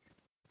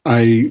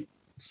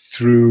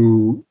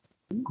 through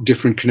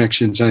different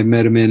connections, I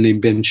met a man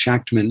named Ben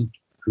Schachtman,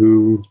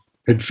 who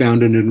had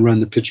founded and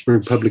run the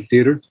Pittsburgh Public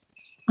Theater.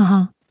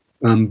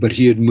 But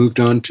he had moved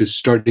on to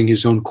starting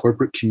his own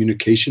corporate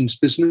communications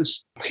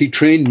business. He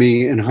trained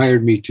me and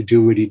hired me to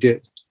do what he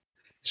did.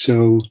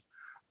 So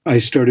I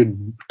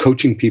started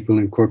coaching people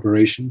in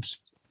corporations.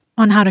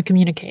 On how to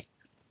communicate.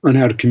 On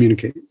how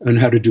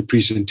to do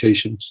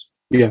presentations.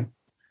 Yeah.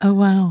 Oh,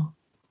 wow.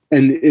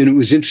 And it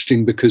was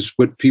interesting because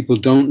what people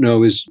don't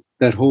know is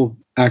that whole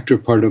actor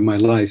part of my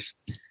life,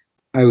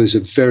 I was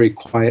a very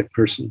quiet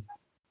person.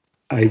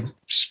 I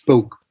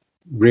spoke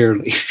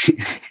rarely.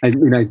 I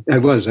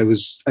was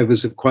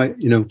a quiet,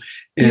 And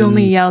you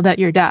only yelled at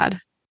your dad.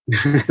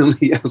 I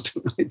only yelled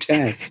at my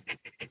dad.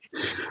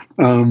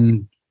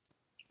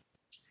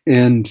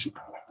 And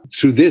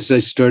through this, I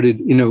started,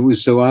 it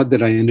was so odd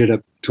that I ended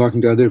up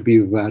talking to other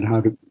people about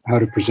how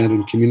to present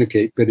and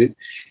communicate, but it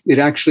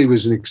actually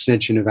was an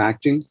extension of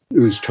acting. It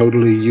was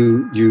totally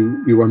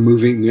you are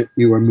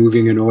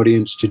moving an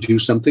audience to do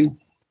something.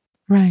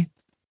 Right.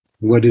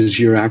 What is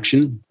your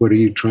action? What are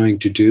you trying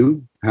to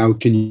do? How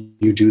can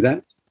you do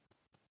that?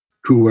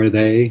 Who are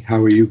they?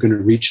 How are you going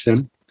to reach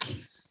them?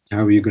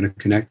 How are you going to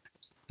connect?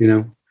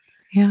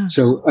 Yeah.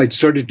 So I'd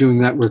started doing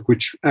that work,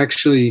 which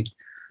actually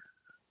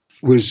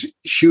was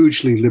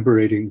hugely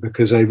liberating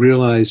because I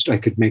realized I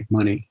could make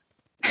money.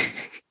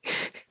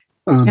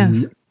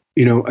 Yes.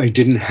 I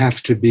didn't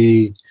have to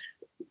be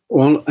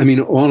all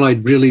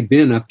I'd really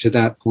been up to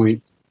that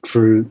point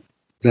for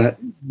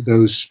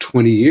those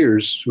 20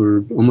 years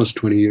or almost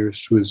 20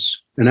 years was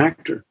an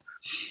actor.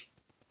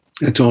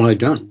 That's all I'd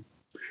done.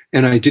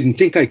 And I didn't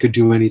think I could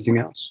do anything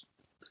else.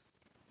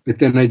 But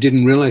then I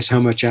didn't realize how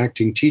much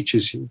acting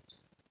teaches you.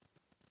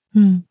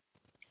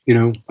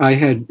 I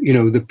had,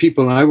 the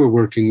people I were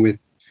working with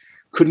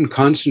couldn't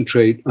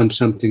concentrate on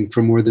something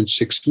for more than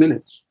 6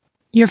 minutes.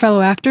 Your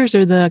fellow actors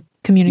or the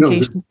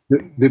communication? No,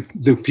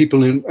 the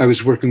people I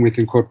was working with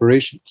in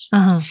corporations.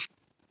 Uh-huh.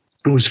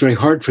 It was very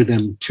hard for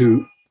them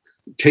to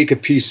take a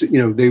piece,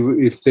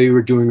 if they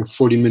were doing a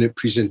 40-minute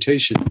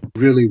presentation,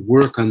 really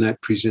work on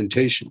that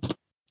presentation.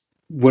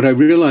 What I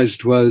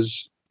realized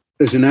was,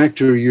 as an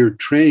actor, you're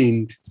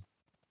trained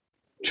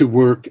to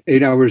work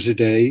 8 hours a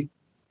day,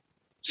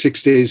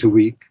 6 days a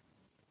week,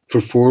 for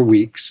 4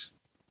 weeks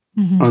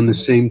on the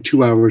same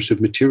 2 hours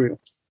of material.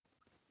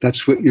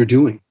 That's what you're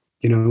doing,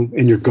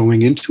 and you're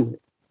going into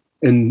it.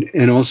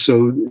 And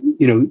also,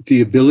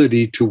 the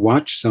ability to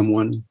watch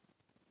someone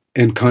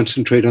and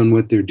concentrate on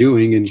what they're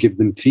doing and give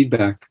them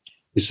feedback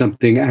is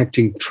something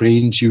acting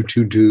trains you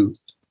to do.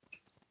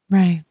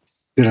 Right.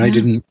 That I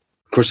didn't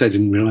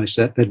realize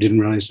that. I didn't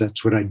realize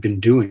that's what I'd been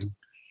doing.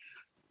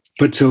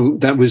 But so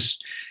that was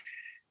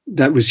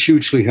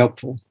hugely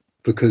helpful,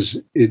 because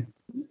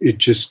it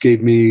just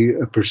gave me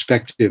a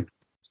perspective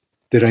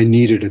that I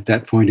needed at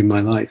that point in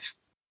my life.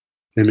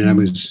 I mean, I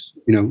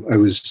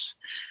was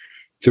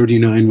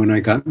 39 when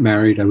I got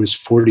married. I was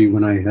 40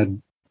 when I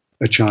had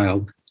a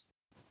child.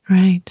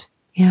 Right.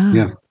 Yeah.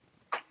 Yeah.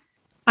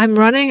 I'm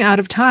running out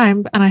of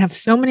time and I have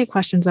so many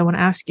questions I want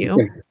to ask you.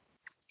 Okay.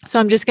 So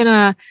I'm just going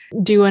to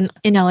do an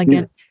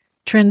inelegant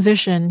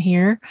transition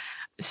here.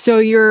 So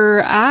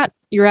you're at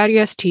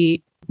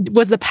EST.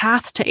 Was the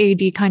path to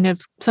AD kind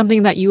of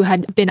something that you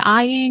had been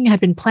eyeing, had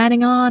been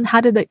planning on?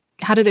 How did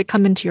it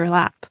come into your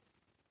lap?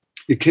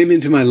 It came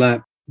into my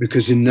lap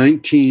because in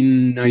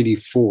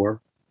 1994,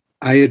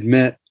 I had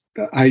met,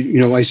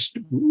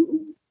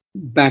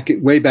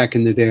 way back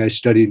in the day, I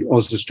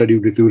also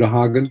studied with Uta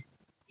Hagen.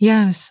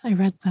 Yes, I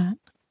read that.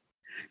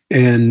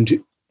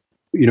 And,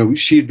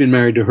 she had been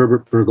married to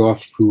Herbert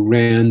Berghoff, who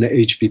ran the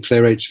HP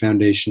Playwrights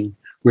Foundation,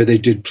 where they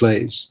did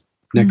plays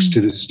next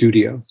to the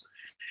studio.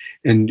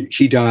 And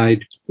he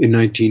died in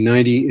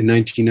 1990. In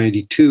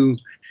 1992,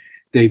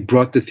 they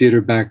brought the theater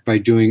back by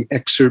doing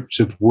excerpts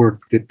of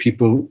work that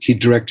he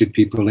directed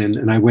people in.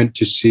 And I went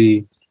to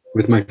see,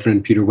 with my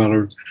friend Peter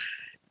Weller,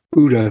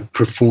 Uta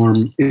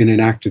perform in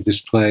an act of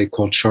this play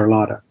called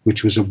Charlotta,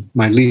 which was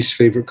my least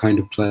favorite kind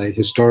of play,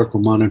 historical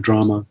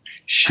monodrama.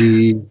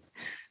 She,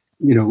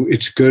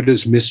 it's good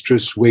as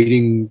mistress,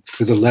 waiting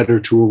for the letter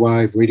to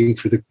arrive,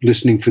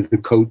 listening for the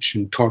coach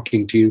and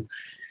talking to you.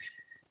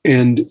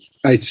 And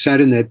I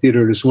sat in that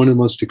theater. It was one of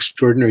the most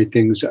extraordinary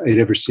things I'd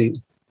ever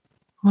seen.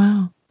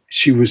 Wow.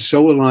 She was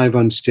so alive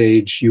on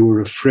stage, you were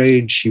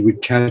afraid she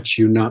would catch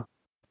you not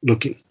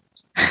looking.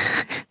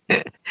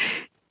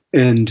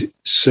 And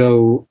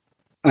so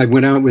I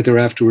went out with her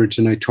afterwards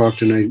and I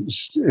talked, and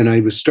I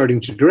was starting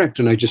to direct,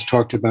 and I just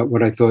talked about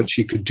what I thought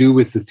she could do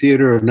with the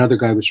theater. Another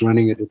guy was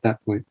running it at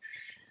that point.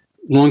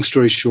 Long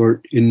story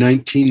short, in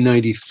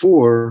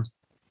 1994,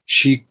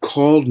 she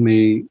called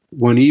me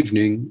one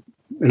evening,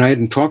 and I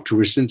hadn't talked to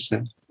her since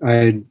then. I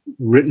had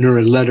written her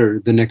a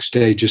letter the next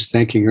day just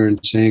thanking her and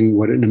saying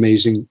what an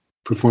amazing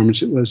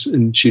performance it was.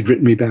 And she'd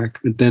written me back.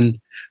 But then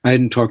I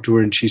hadn't talked to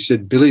her, and she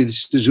said, "Billy,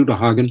 this is Uta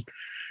Hagen.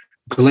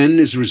 Glenn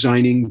is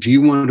resigning. Do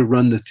you want to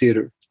run the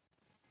theater?"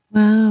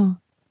 Wow.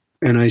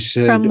 And I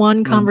said... From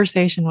one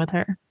conversation with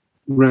her.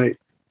 Right.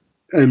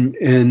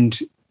 And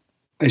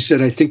I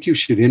said, "I think you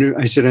should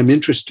I said, "I'm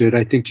interested.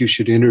 I think you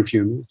should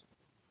interview me."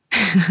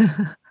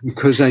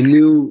 Because I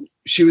knew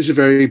she was a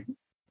very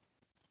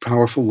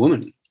powerful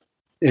woman.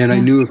 And I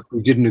knew if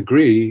we didn't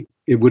agree,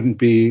 it wouldn't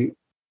be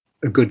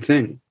a good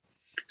thing.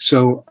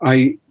 So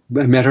I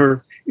met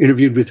her,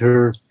 interviewed with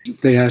her.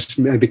 They asked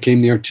me, I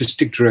became the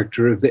artistic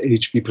director of the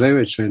HP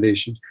Playwrights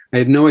Foundation. I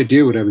had no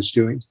idea what I was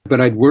doing, but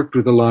I'd worked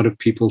with a lot of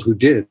people who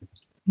did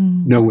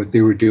know what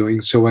they were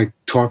doing. So I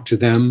talked to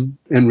them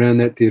and ran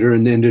that theater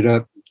and ended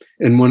up,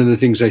 and one of the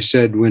things I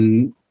said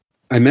when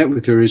I met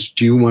with her is,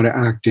 "Do you want to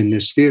act in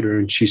this theater?"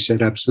 And she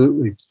said,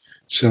 "Absolutely."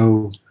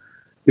 So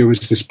there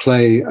was this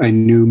play, I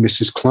knew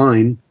Mrs.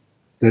 Klein,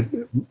 that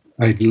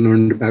I'd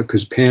learned about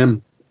because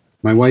Pam,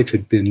 my wife,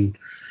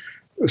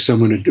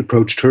 someone had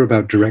approached her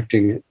about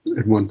directing it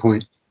at one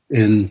point.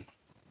 And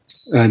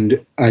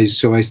I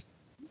said,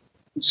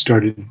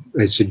 "Do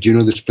you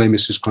know this play,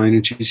 Mrs. Klein?"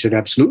 And she said,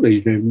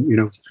 "Absolutely.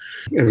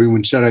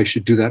 Everyone said I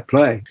should do that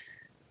play."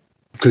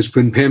 Because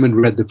when Pam had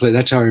read the play,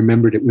 that's how I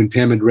remembered it. When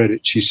Pam had read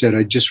it, she said,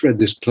 "I just read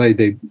this play.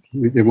 They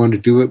want to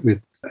do it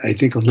with, I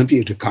think,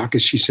 Olympia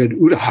Dukakis." She said,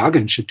 "Uta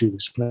Hagen should do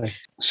this play."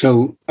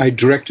 So I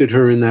directed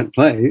her in that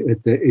play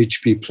at the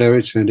HP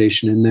Playwrights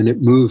Foundation, and then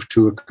it moved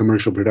to a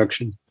commercial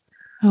production.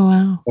 Oh,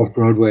 wow. Off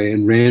Broadway,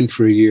 and ran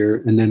for a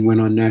year and then went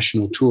on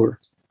national tour.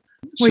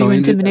 Were you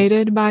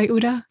intimidated by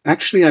Uta?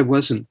 Actually, I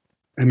wasn't.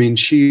 I mean,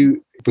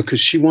 because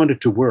she wanted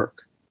to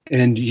work,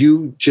 and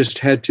you just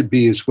had to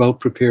be as well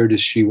prepared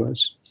as she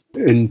was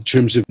in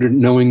terms of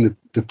knowing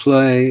the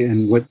play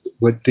and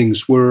what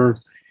things were.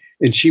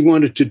 And she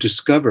wanted to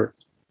discover.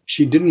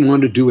 She didn't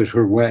want to do it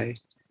her way.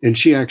 And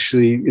she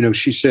actually,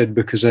 she said,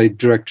 because I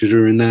directed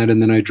her in that,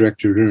 and then I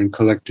directed her in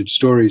Collected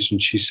Stories.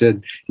 And she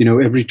said,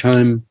 every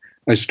time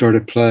I start a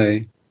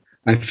play,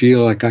 I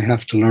feel like I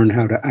have to learn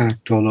how to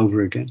act all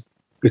over again.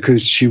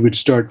 because she would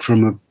start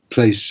from a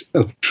place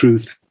of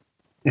truth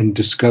and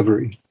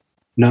discovery,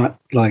 not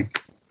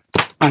like,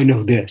 I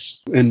know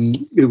this.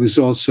 And it was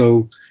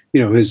also,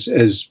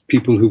 as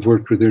people who've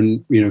worked with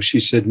her, she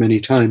said many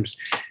times,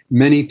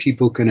 many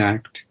people can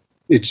act.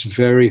 It's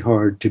very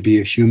hard to be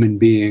a human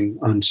being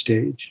on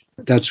stage.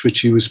 That's what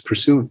she was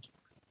pursuing.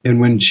 And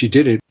when she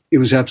did it, it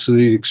was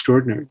absolutely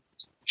extraordinary.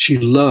 She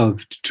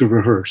loved to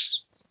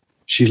rehearse.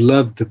 She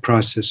loved the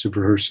process of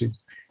rehearsing.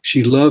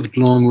 She loved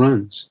long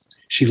runs.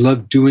 She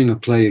loved doing a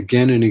play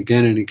again and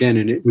again and again.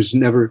 And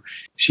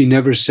she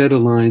never said a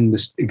line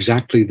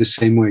exactly the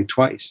same way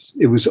twice.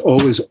 It was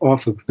always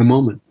off of the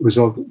moment. It was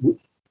off,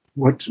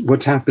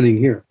 what's happening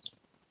here?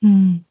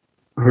 Mm.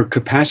 Her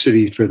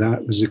capacity for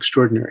that was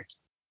extraordinary,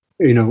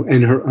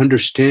 and her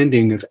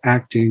understanding of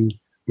acting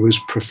was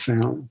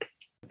profound.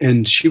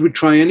 And she would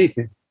try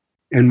anything.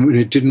 And when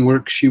it didn't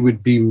work, she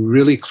would be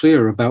really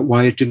clear about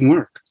why it didn't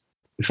work.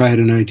 If I had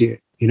an idea,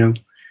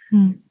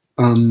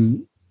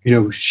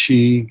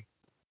 she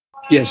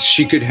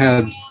could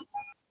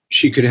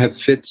have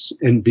fits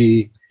and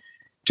be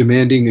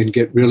demanding and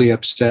get really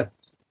upset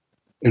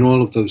and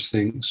all of those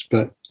things.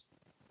 But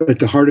at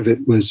the heart of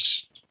it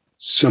was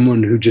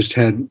someone who just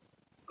had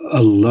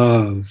a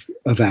love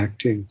of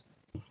acting.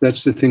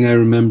 That's the thing I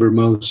remember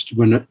most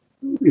when,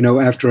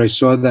 after I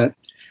saw that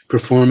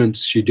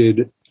performance she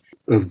did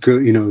of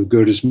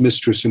Goethe's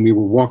Mistress, and we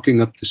were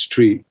walking up the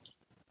street.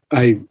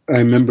 I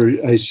remember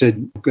I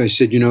said,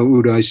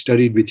 Uta, I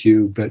studied with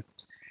you, but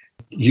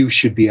you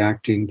should be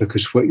acting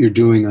because what you're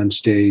doing on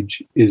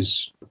stage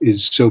is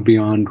so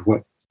beyond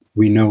what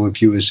we know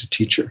of you as a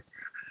teacher.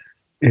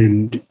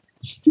 And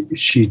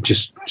she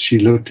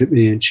looked at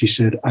me and she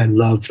said, I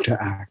love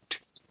to act.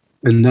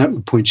 And at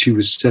that point she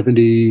was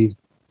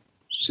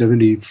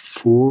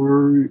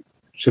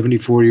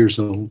 74 years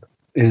old.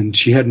 And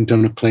she hadn't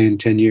done a play in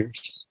 10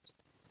 years.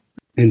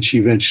 And she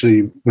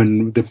eventually,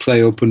 when the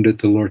play opened at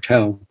the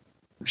Lortel,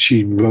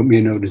 she wrote me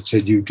a note and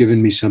said, you've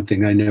given me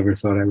something I never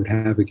thought I would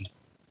have again.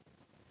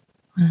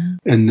 Wow.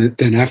 And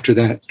then after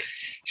that,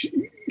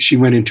 she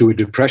went into a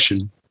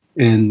depression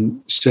and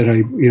said,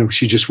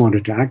 she just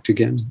wanted to act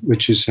again,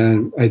 which is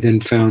how I then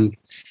found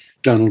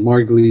Donald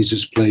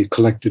Margulies' play,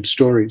 Collected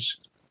Stories.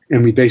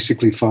 And we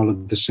basically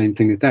followed the same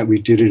thing at that. We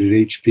did it at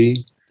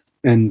HB.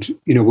 And,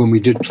 when we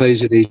did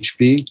plays at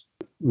HB,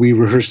 we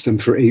rehearsed them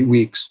for 8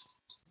 weeks.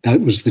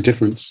 That was the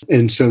difference.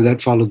 And so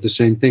that followed the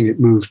same thing.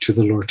 It moved to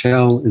the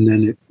Lortel, and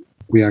then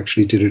we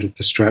actually did it at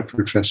the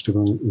Stratford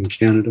Festival in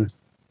Canada.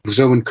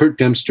 So when Kurt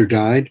Dempster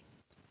died,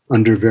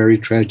 under very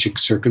tragic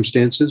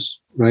circumstances,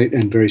 right,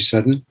 and very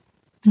sudden,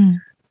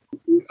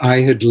 I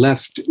had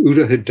left.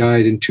 Uta had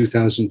died in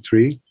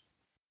 2003,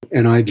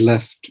 and I'd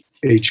left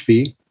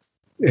HB.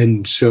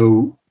 And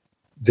so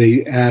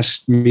they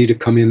asked me to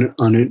come in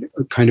on an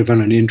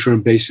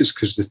interim basis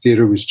because the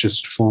theater was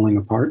just falling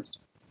apart.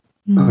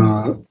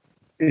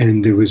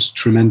 And there was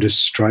tremendous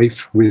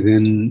strife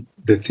within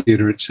the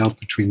theater itself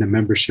between the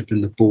membership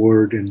and the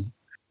board and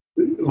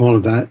all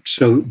of that.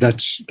 So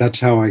that's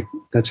how I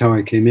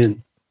came in.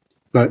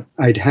 But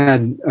I'd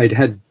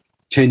had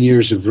 10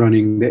 years of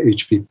running the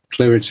HB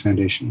Playwrights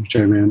Foundation, which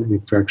I ran, I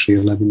think, for actually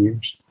 11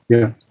 years.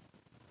 Yeah.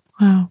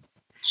 Wow.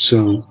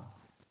 So,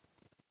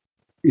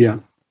 yeah.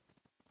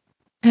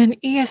 And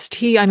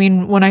EST, I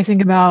mean, when I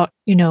think about,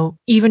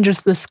 even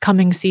just this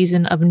coming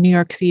season of New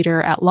York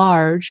theater at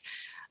large,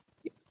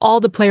 all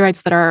the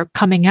playwrights that are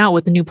coming out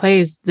with the new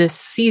plays this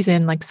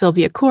season, like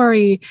Sylvia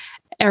Corey,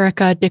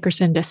 Erica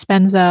Dickerson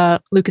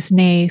Despenza, Lucas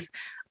Nath,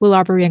 Will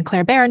Arbery and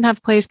Claire Barron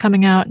have plays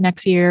coming out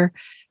next year.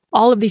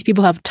 All of these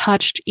people have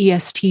touched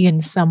EST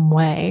in some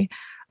way.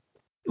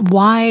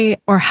 Why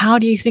or how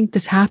do you think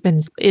this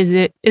happens? Is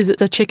it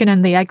the chicken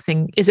and the egg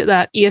thing? Is it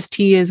that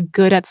EST is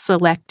good at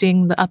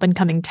selecting the up and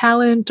coming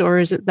talent, or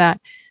is it that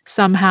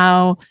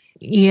somehow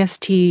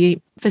EST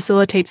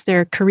facilitates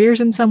their careers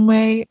in some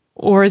way,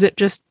 or is it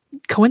just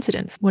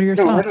coincidence? What are your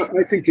thoughts?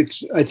 I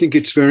think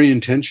it's very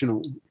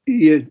intentional.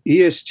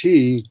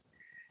 EST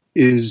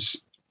is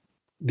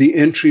the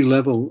entry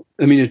level.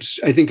 I mean,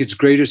 I think its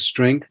greatest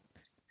strength,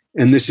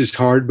 and this is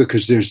hard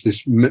because there's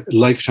this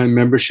lifetime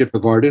membership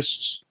of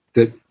artists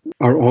that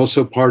are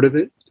also part of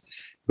it.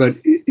 But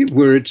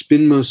where it's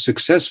been most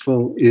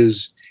successful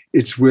is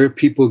it's where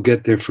people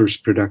get their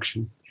first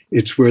production.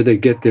 It's where they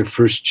get their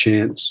first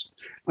chance,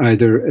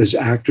 either as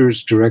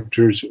actors,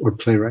 directors, or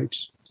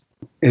playwrights.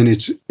 And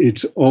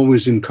it's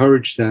always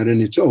encouraged that,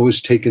 and it's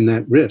always taken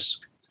that risk.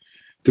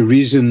 The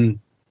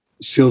reason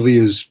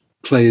Sylvia's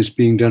play is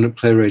being done at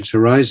Playwrights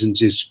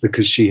Horizons is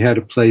because she had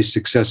a play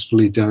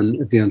successfully done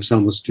at the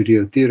Ensemble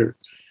Studio Theater.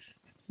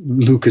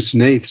 Lucas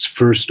Nath's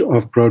first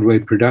off-Broadway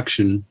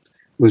production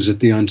was at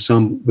the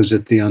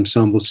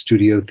Ensemble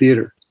Studio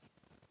Theater,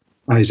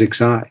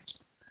 Isaac's Eye.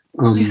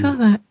 I saw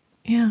that.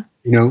 Yeah.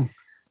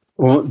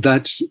 Well,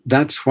 that's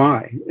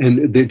why,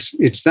 and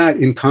it's that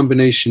in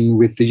combination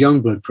with the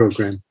Youngblood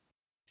program,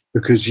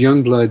 because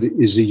Youngblood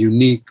is a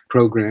unique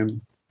program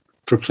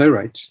for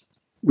playwrights,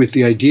 with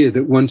the idea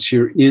that once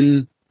you're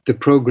in the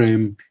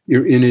program,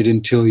 you're in it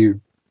until you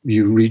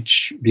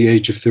reach the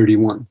age of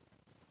 31.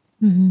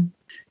 Mm-hmm.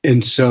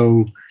 And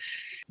so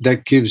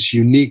that gives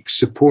unique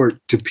support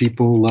to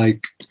people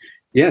like,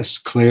 yes,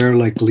 Claire,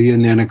 like Leah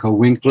Nanico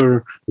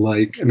Winkler,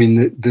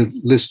 the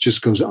list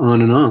just goes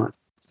on and on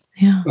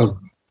Yeah.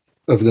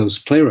 of those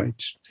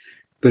playwrights.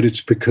 But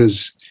it's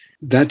because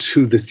that's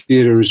who the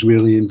theater is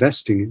really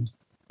investing in.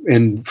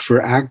 And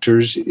for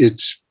actors,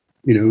 it's,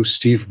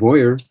 Steve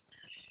Boyer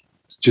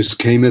just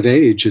came of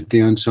age at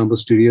the Ensemble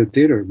Studio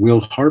Theater. Will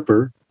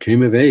Harper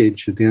came of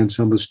age at the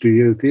Ensemble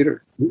Studio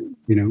Theater.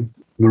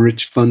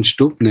 Moritz von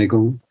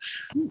Stulpnagel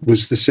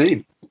was the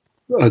same.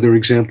 Other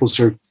examples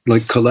are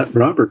like Colette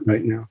Robert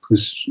right now,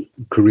 whose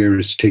career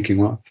is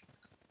taking off.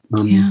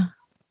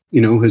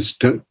 Has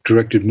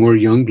directed more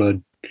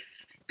Youngblood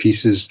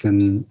pieces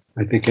than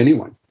I think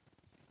anyone.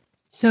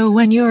 So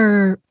when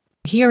you're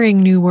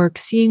hearing new work,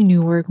 seeing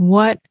new work,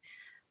 what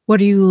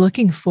are you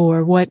looking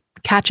for? What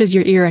catches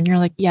your ear and you're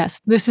like,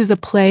 yes, this is a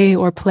play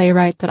or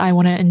playwright that I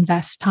want to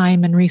invest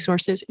time and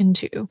resources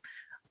into?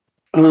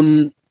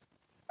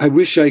 I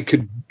wish I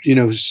could,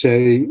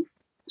 say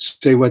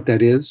what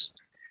that is,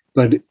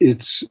 but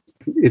it's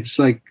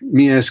like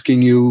me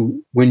asking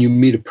you, when you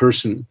meet a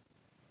person,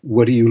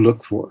 what do you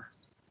look for,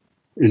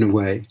 in a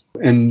way?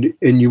 And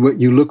what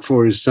you look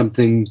for is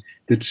something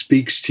that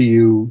speaks to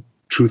you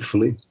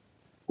truthfully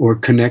or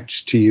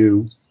connects to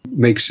you,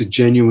 makes a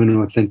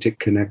genuine, authentic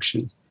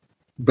connection.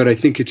 But I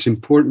think it's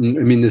important.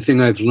 I mean, the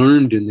thing I've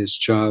learned in this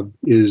job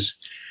is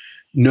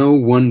no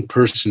one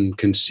person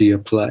can see a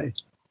play.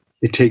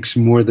 It takes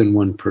more than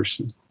one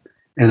person.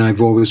 And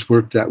I've always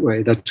worked that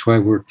way. That's why I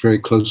work very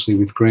closely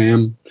with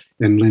Graham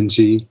and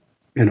Lindsay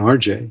and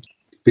RJ,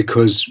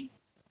 because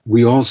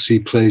we all see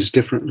plays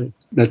differently.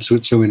 That's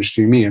what's so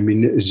interesting to me. I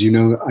mean, as you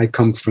know, I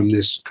come from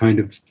this kind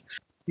of,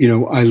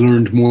 I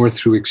learned more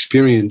through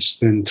experience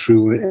than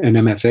through an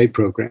MFA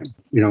program.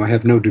 I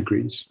have no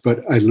degrees,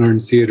 but I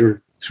learned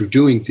theater through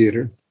doing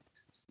theater.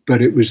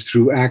 But it was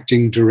through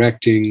acting,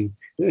 directing,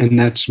 and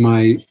that's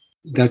my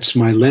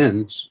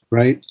lens,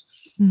 right?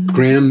 Mm-hmm.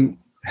 Graham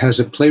has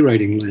a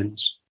playwriting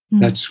lens.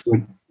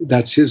 Mm-hmm.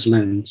 That's his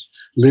lens.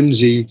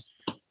 Lindsay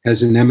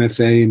has an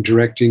MFA in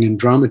directing and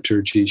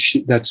dramaturgy.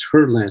 That's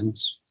her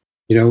lens.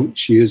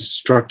 She is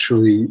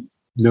structurally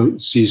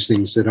sees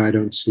things that I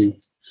don't see.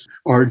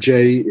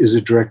 RJ is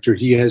a director.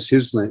 He has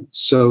his lens.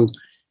 So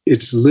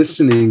it's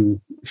listening.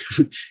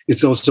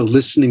 It's also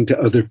listening to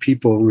other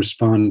people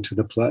respond to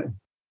the play.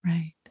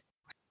 Right.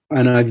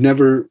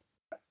 And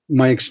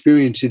my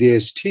experience at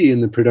AST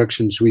in the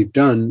productions we've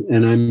done,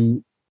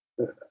 and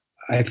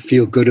I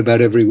feel good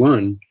about every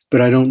one,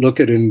 but I don't look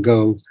at it and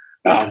go,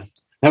 that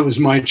was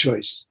my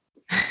choice.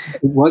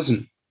 It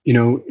wasn't.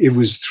 It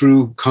was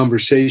through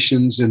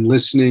conversations and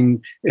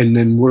listening and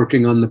then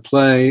working on the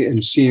play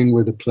and seeing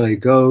where the play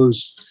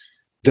goes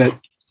that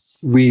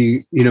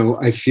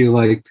I feel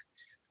like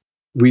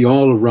we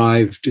all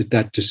arrived at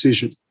that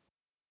decision.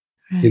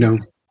 Right.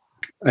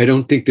 I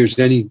don't think there's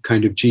any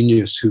kind of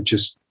genius who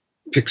just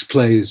picks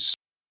plays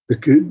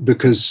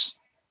because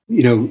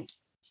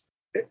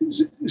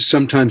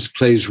sometimes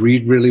plays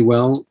read really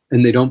well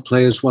and they don't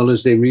play as well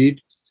as they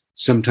read.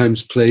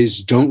 Sometimes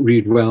plays don't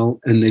read well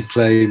and they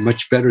play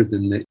much better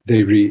than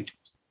they read.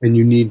 And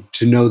you need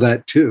to know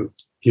that too.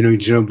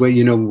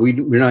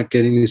 We're not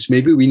getting this.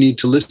 Maybe we need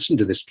to listen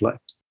to this play.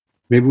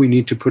 Maybe we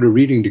need to put a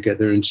reading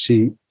together and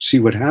see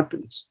what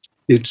happens.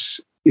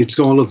 It's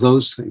all of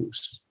those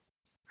things.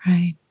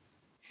 Right.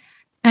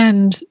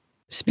 And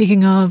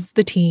speaking of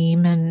the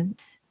team, and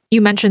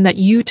you mentioned that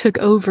you took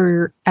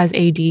over as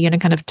AD in a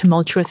kind of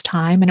tumultuous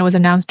time, and it was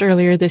announced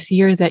earlier this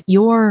year that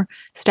you're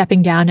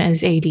stepping down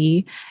as AD,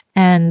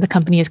 and the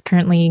company is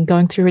currently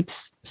going through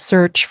its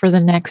search for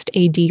the next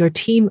AD or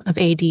team of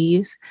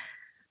ADs.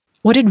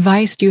 What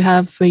advice do you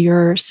have for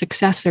your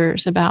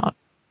successors about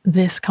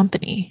this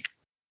company?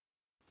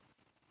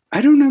 I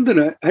don't know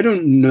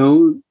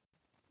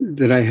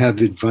that I have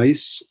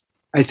advice.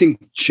 I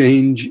think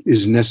change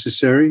is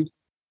necessary,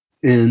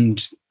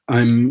 and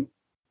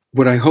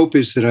what I hope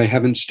is that I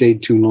haven't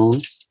stayed too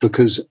long,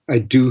 because I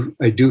do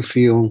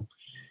feel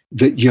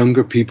that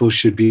younger people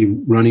should be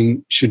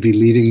leading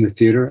the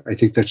theater. I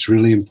think that's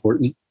really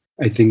important.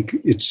 I think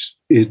it's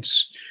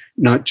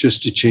not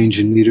just a change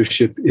in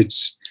leadership,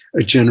 it's a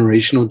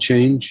generational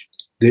change,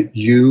 that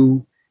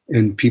you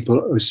and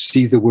people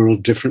see the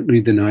world differently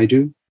than I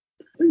do.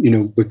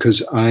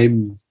 Because I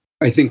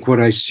think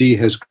what I see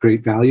has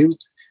great value,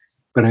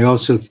 but I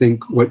also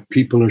think what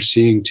people are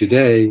seeing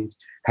today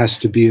has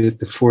to be at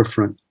the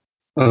forefront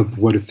of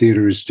what a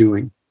theater is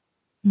doing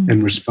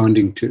and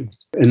responding to.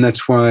 And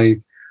that's why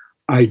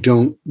I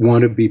don't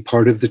want to be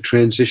part of the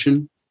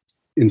transition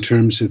in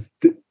terms of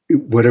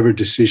whatever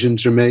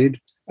decisions are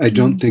made. I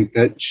don't think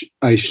that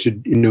I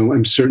should,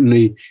 I'm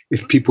certainly,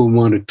 if people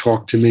want to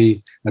talk to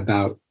me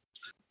about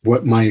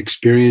what my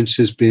experience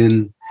has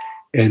been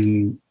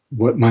and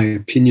what my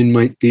opinion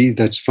might be,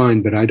 that's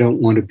fine. But I don't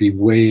want to be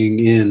weighing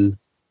in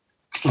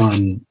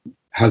on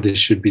how this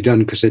should be done,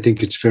 because I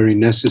think it's very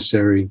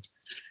necessary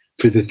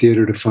for the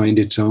theater to find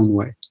its own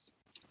way.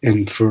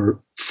 And for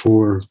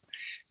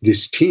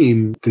this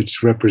team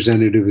that's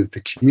representative of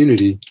the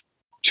community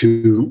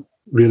to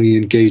really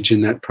engage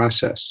in that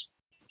process.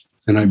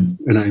 And I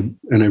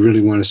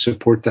really want to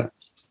support that.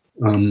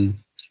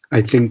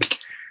 I think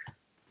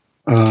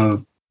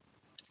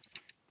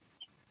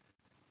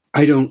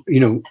I don't,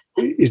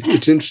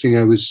 it's interesting.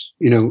 I was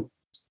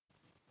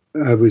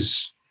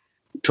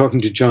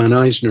talking to John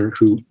Eisner,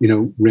 who,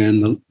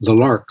 ran the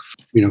LARC,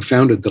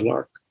 founded the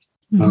LARC.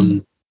 Mm-hmm.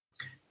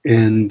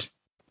 And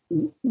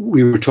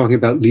we were talking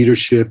about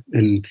leadership,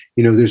 and,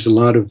 there's a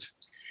lot of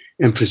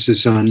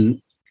emphasis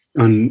on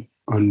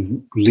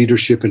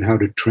leadership and how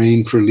to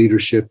train for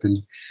leadership.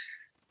 And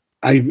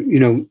I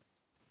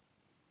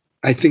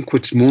think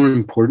what's more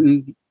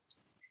important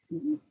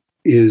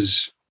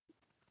is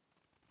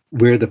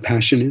where the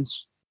passion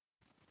is,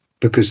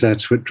 because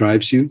that's what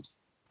drives you.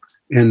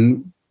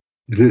 And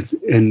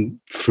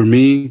for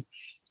me,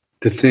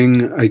 the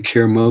thing I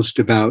care most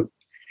about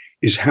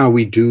is how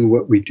we do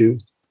what we do,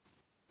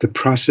 the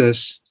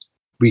process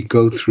we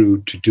go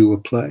through to do a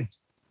play,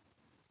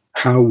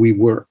 how we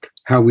work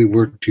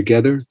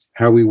together,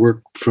 how we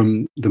work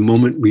from the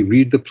moment we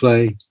read the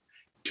play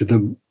to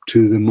the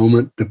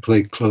moment the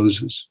play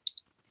closes.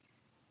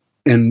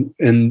 And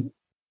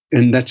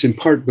that's in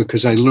part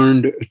because I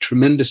learned a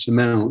tremendous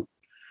amount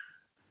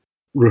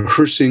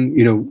rehearsing.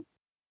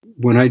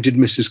 When I did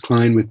Mrs.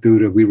 Klein with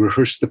Douda, we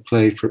rehearsed the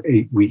play for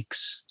 8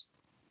 weeks.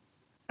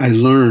 I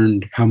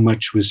learned how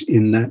much was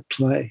in that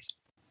play.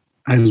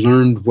 I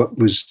learned what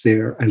was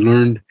there. I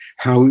learned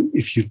how,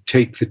 if you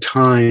take the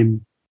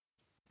time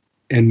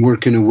and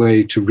work in a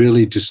way to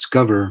really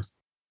discover,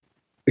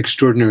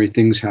 extraordinary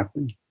things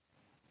happen.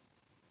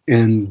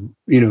 And,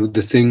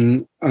 the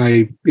thing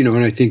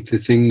and I think the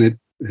thing that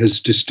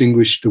has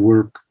distinguished the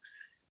work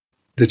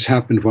that's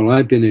happened while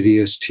I've been at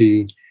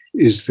EST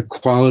is the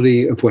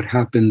quality of what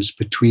happens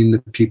between the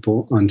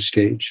people on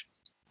stage,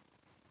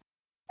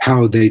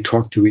 how they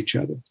talk to each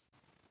other,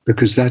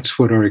 because that's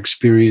what our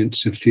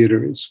experience of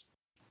theater is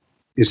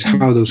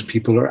how those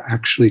people are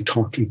actually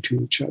talking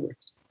to each other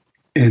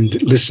and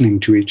listening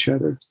to each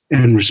other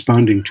and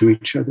responding to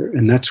each other.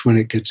 And that's when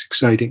it gets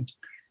exciting.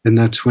 And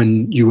that's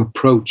when you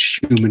approach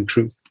human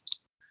truth.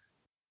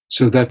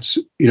 So that's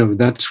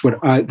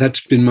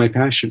been my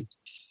passion.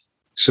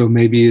 So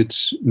maybe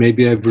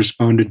I've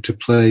responded to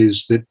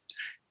plays that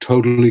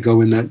totally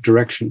go in that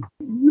direction,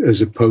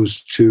 as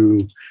opposed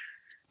to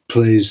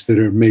plays that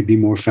are maybe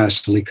more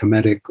fastly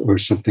comedic or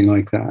something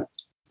like that.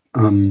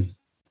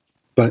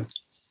 But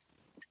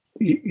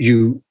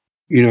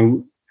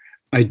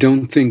I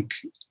don't think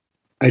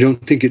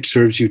it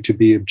serves you to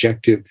be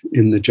objective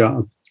in the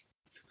job.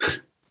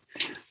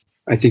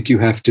 I think you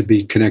have to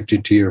be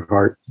connected to your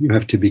heart. You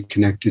have to be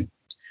connected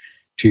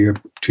to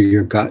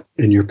your gut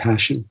and your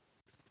passion,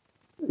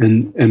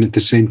 and at the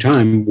same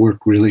time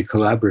work really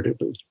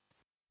collaboratively.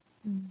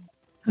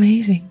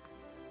 Amazing.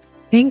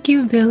 Thank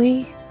you,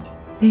 Billy.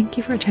 Thank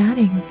you for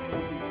chatting.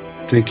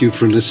 Thank you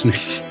for listening.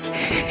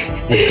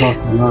 I've talked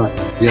a lot.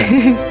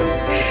 Yeah.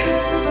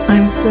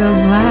 I'm so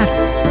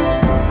glad.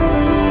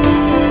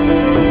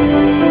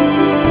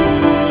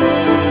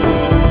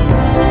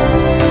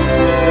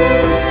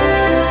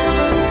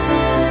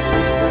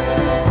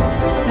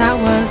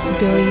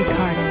 Billy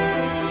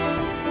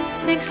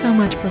Carden. Thanks so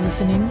much for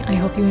listening. I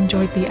hope you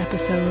enjoyed the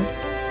episode.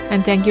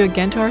 And thank you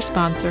again to our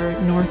sponsor,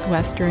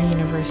 Northwestern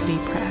University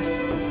Press.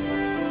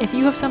 If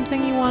you have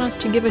something you want us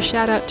to give a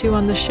shout out to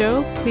on the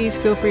show, please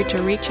feel free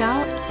to reach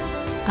out.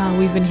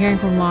 We've been hearing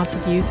from lots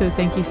of you, so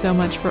thank you so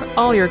much for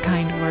all your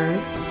kind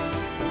words.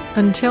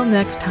 Until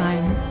next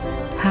time,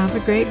 have a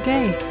great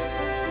day.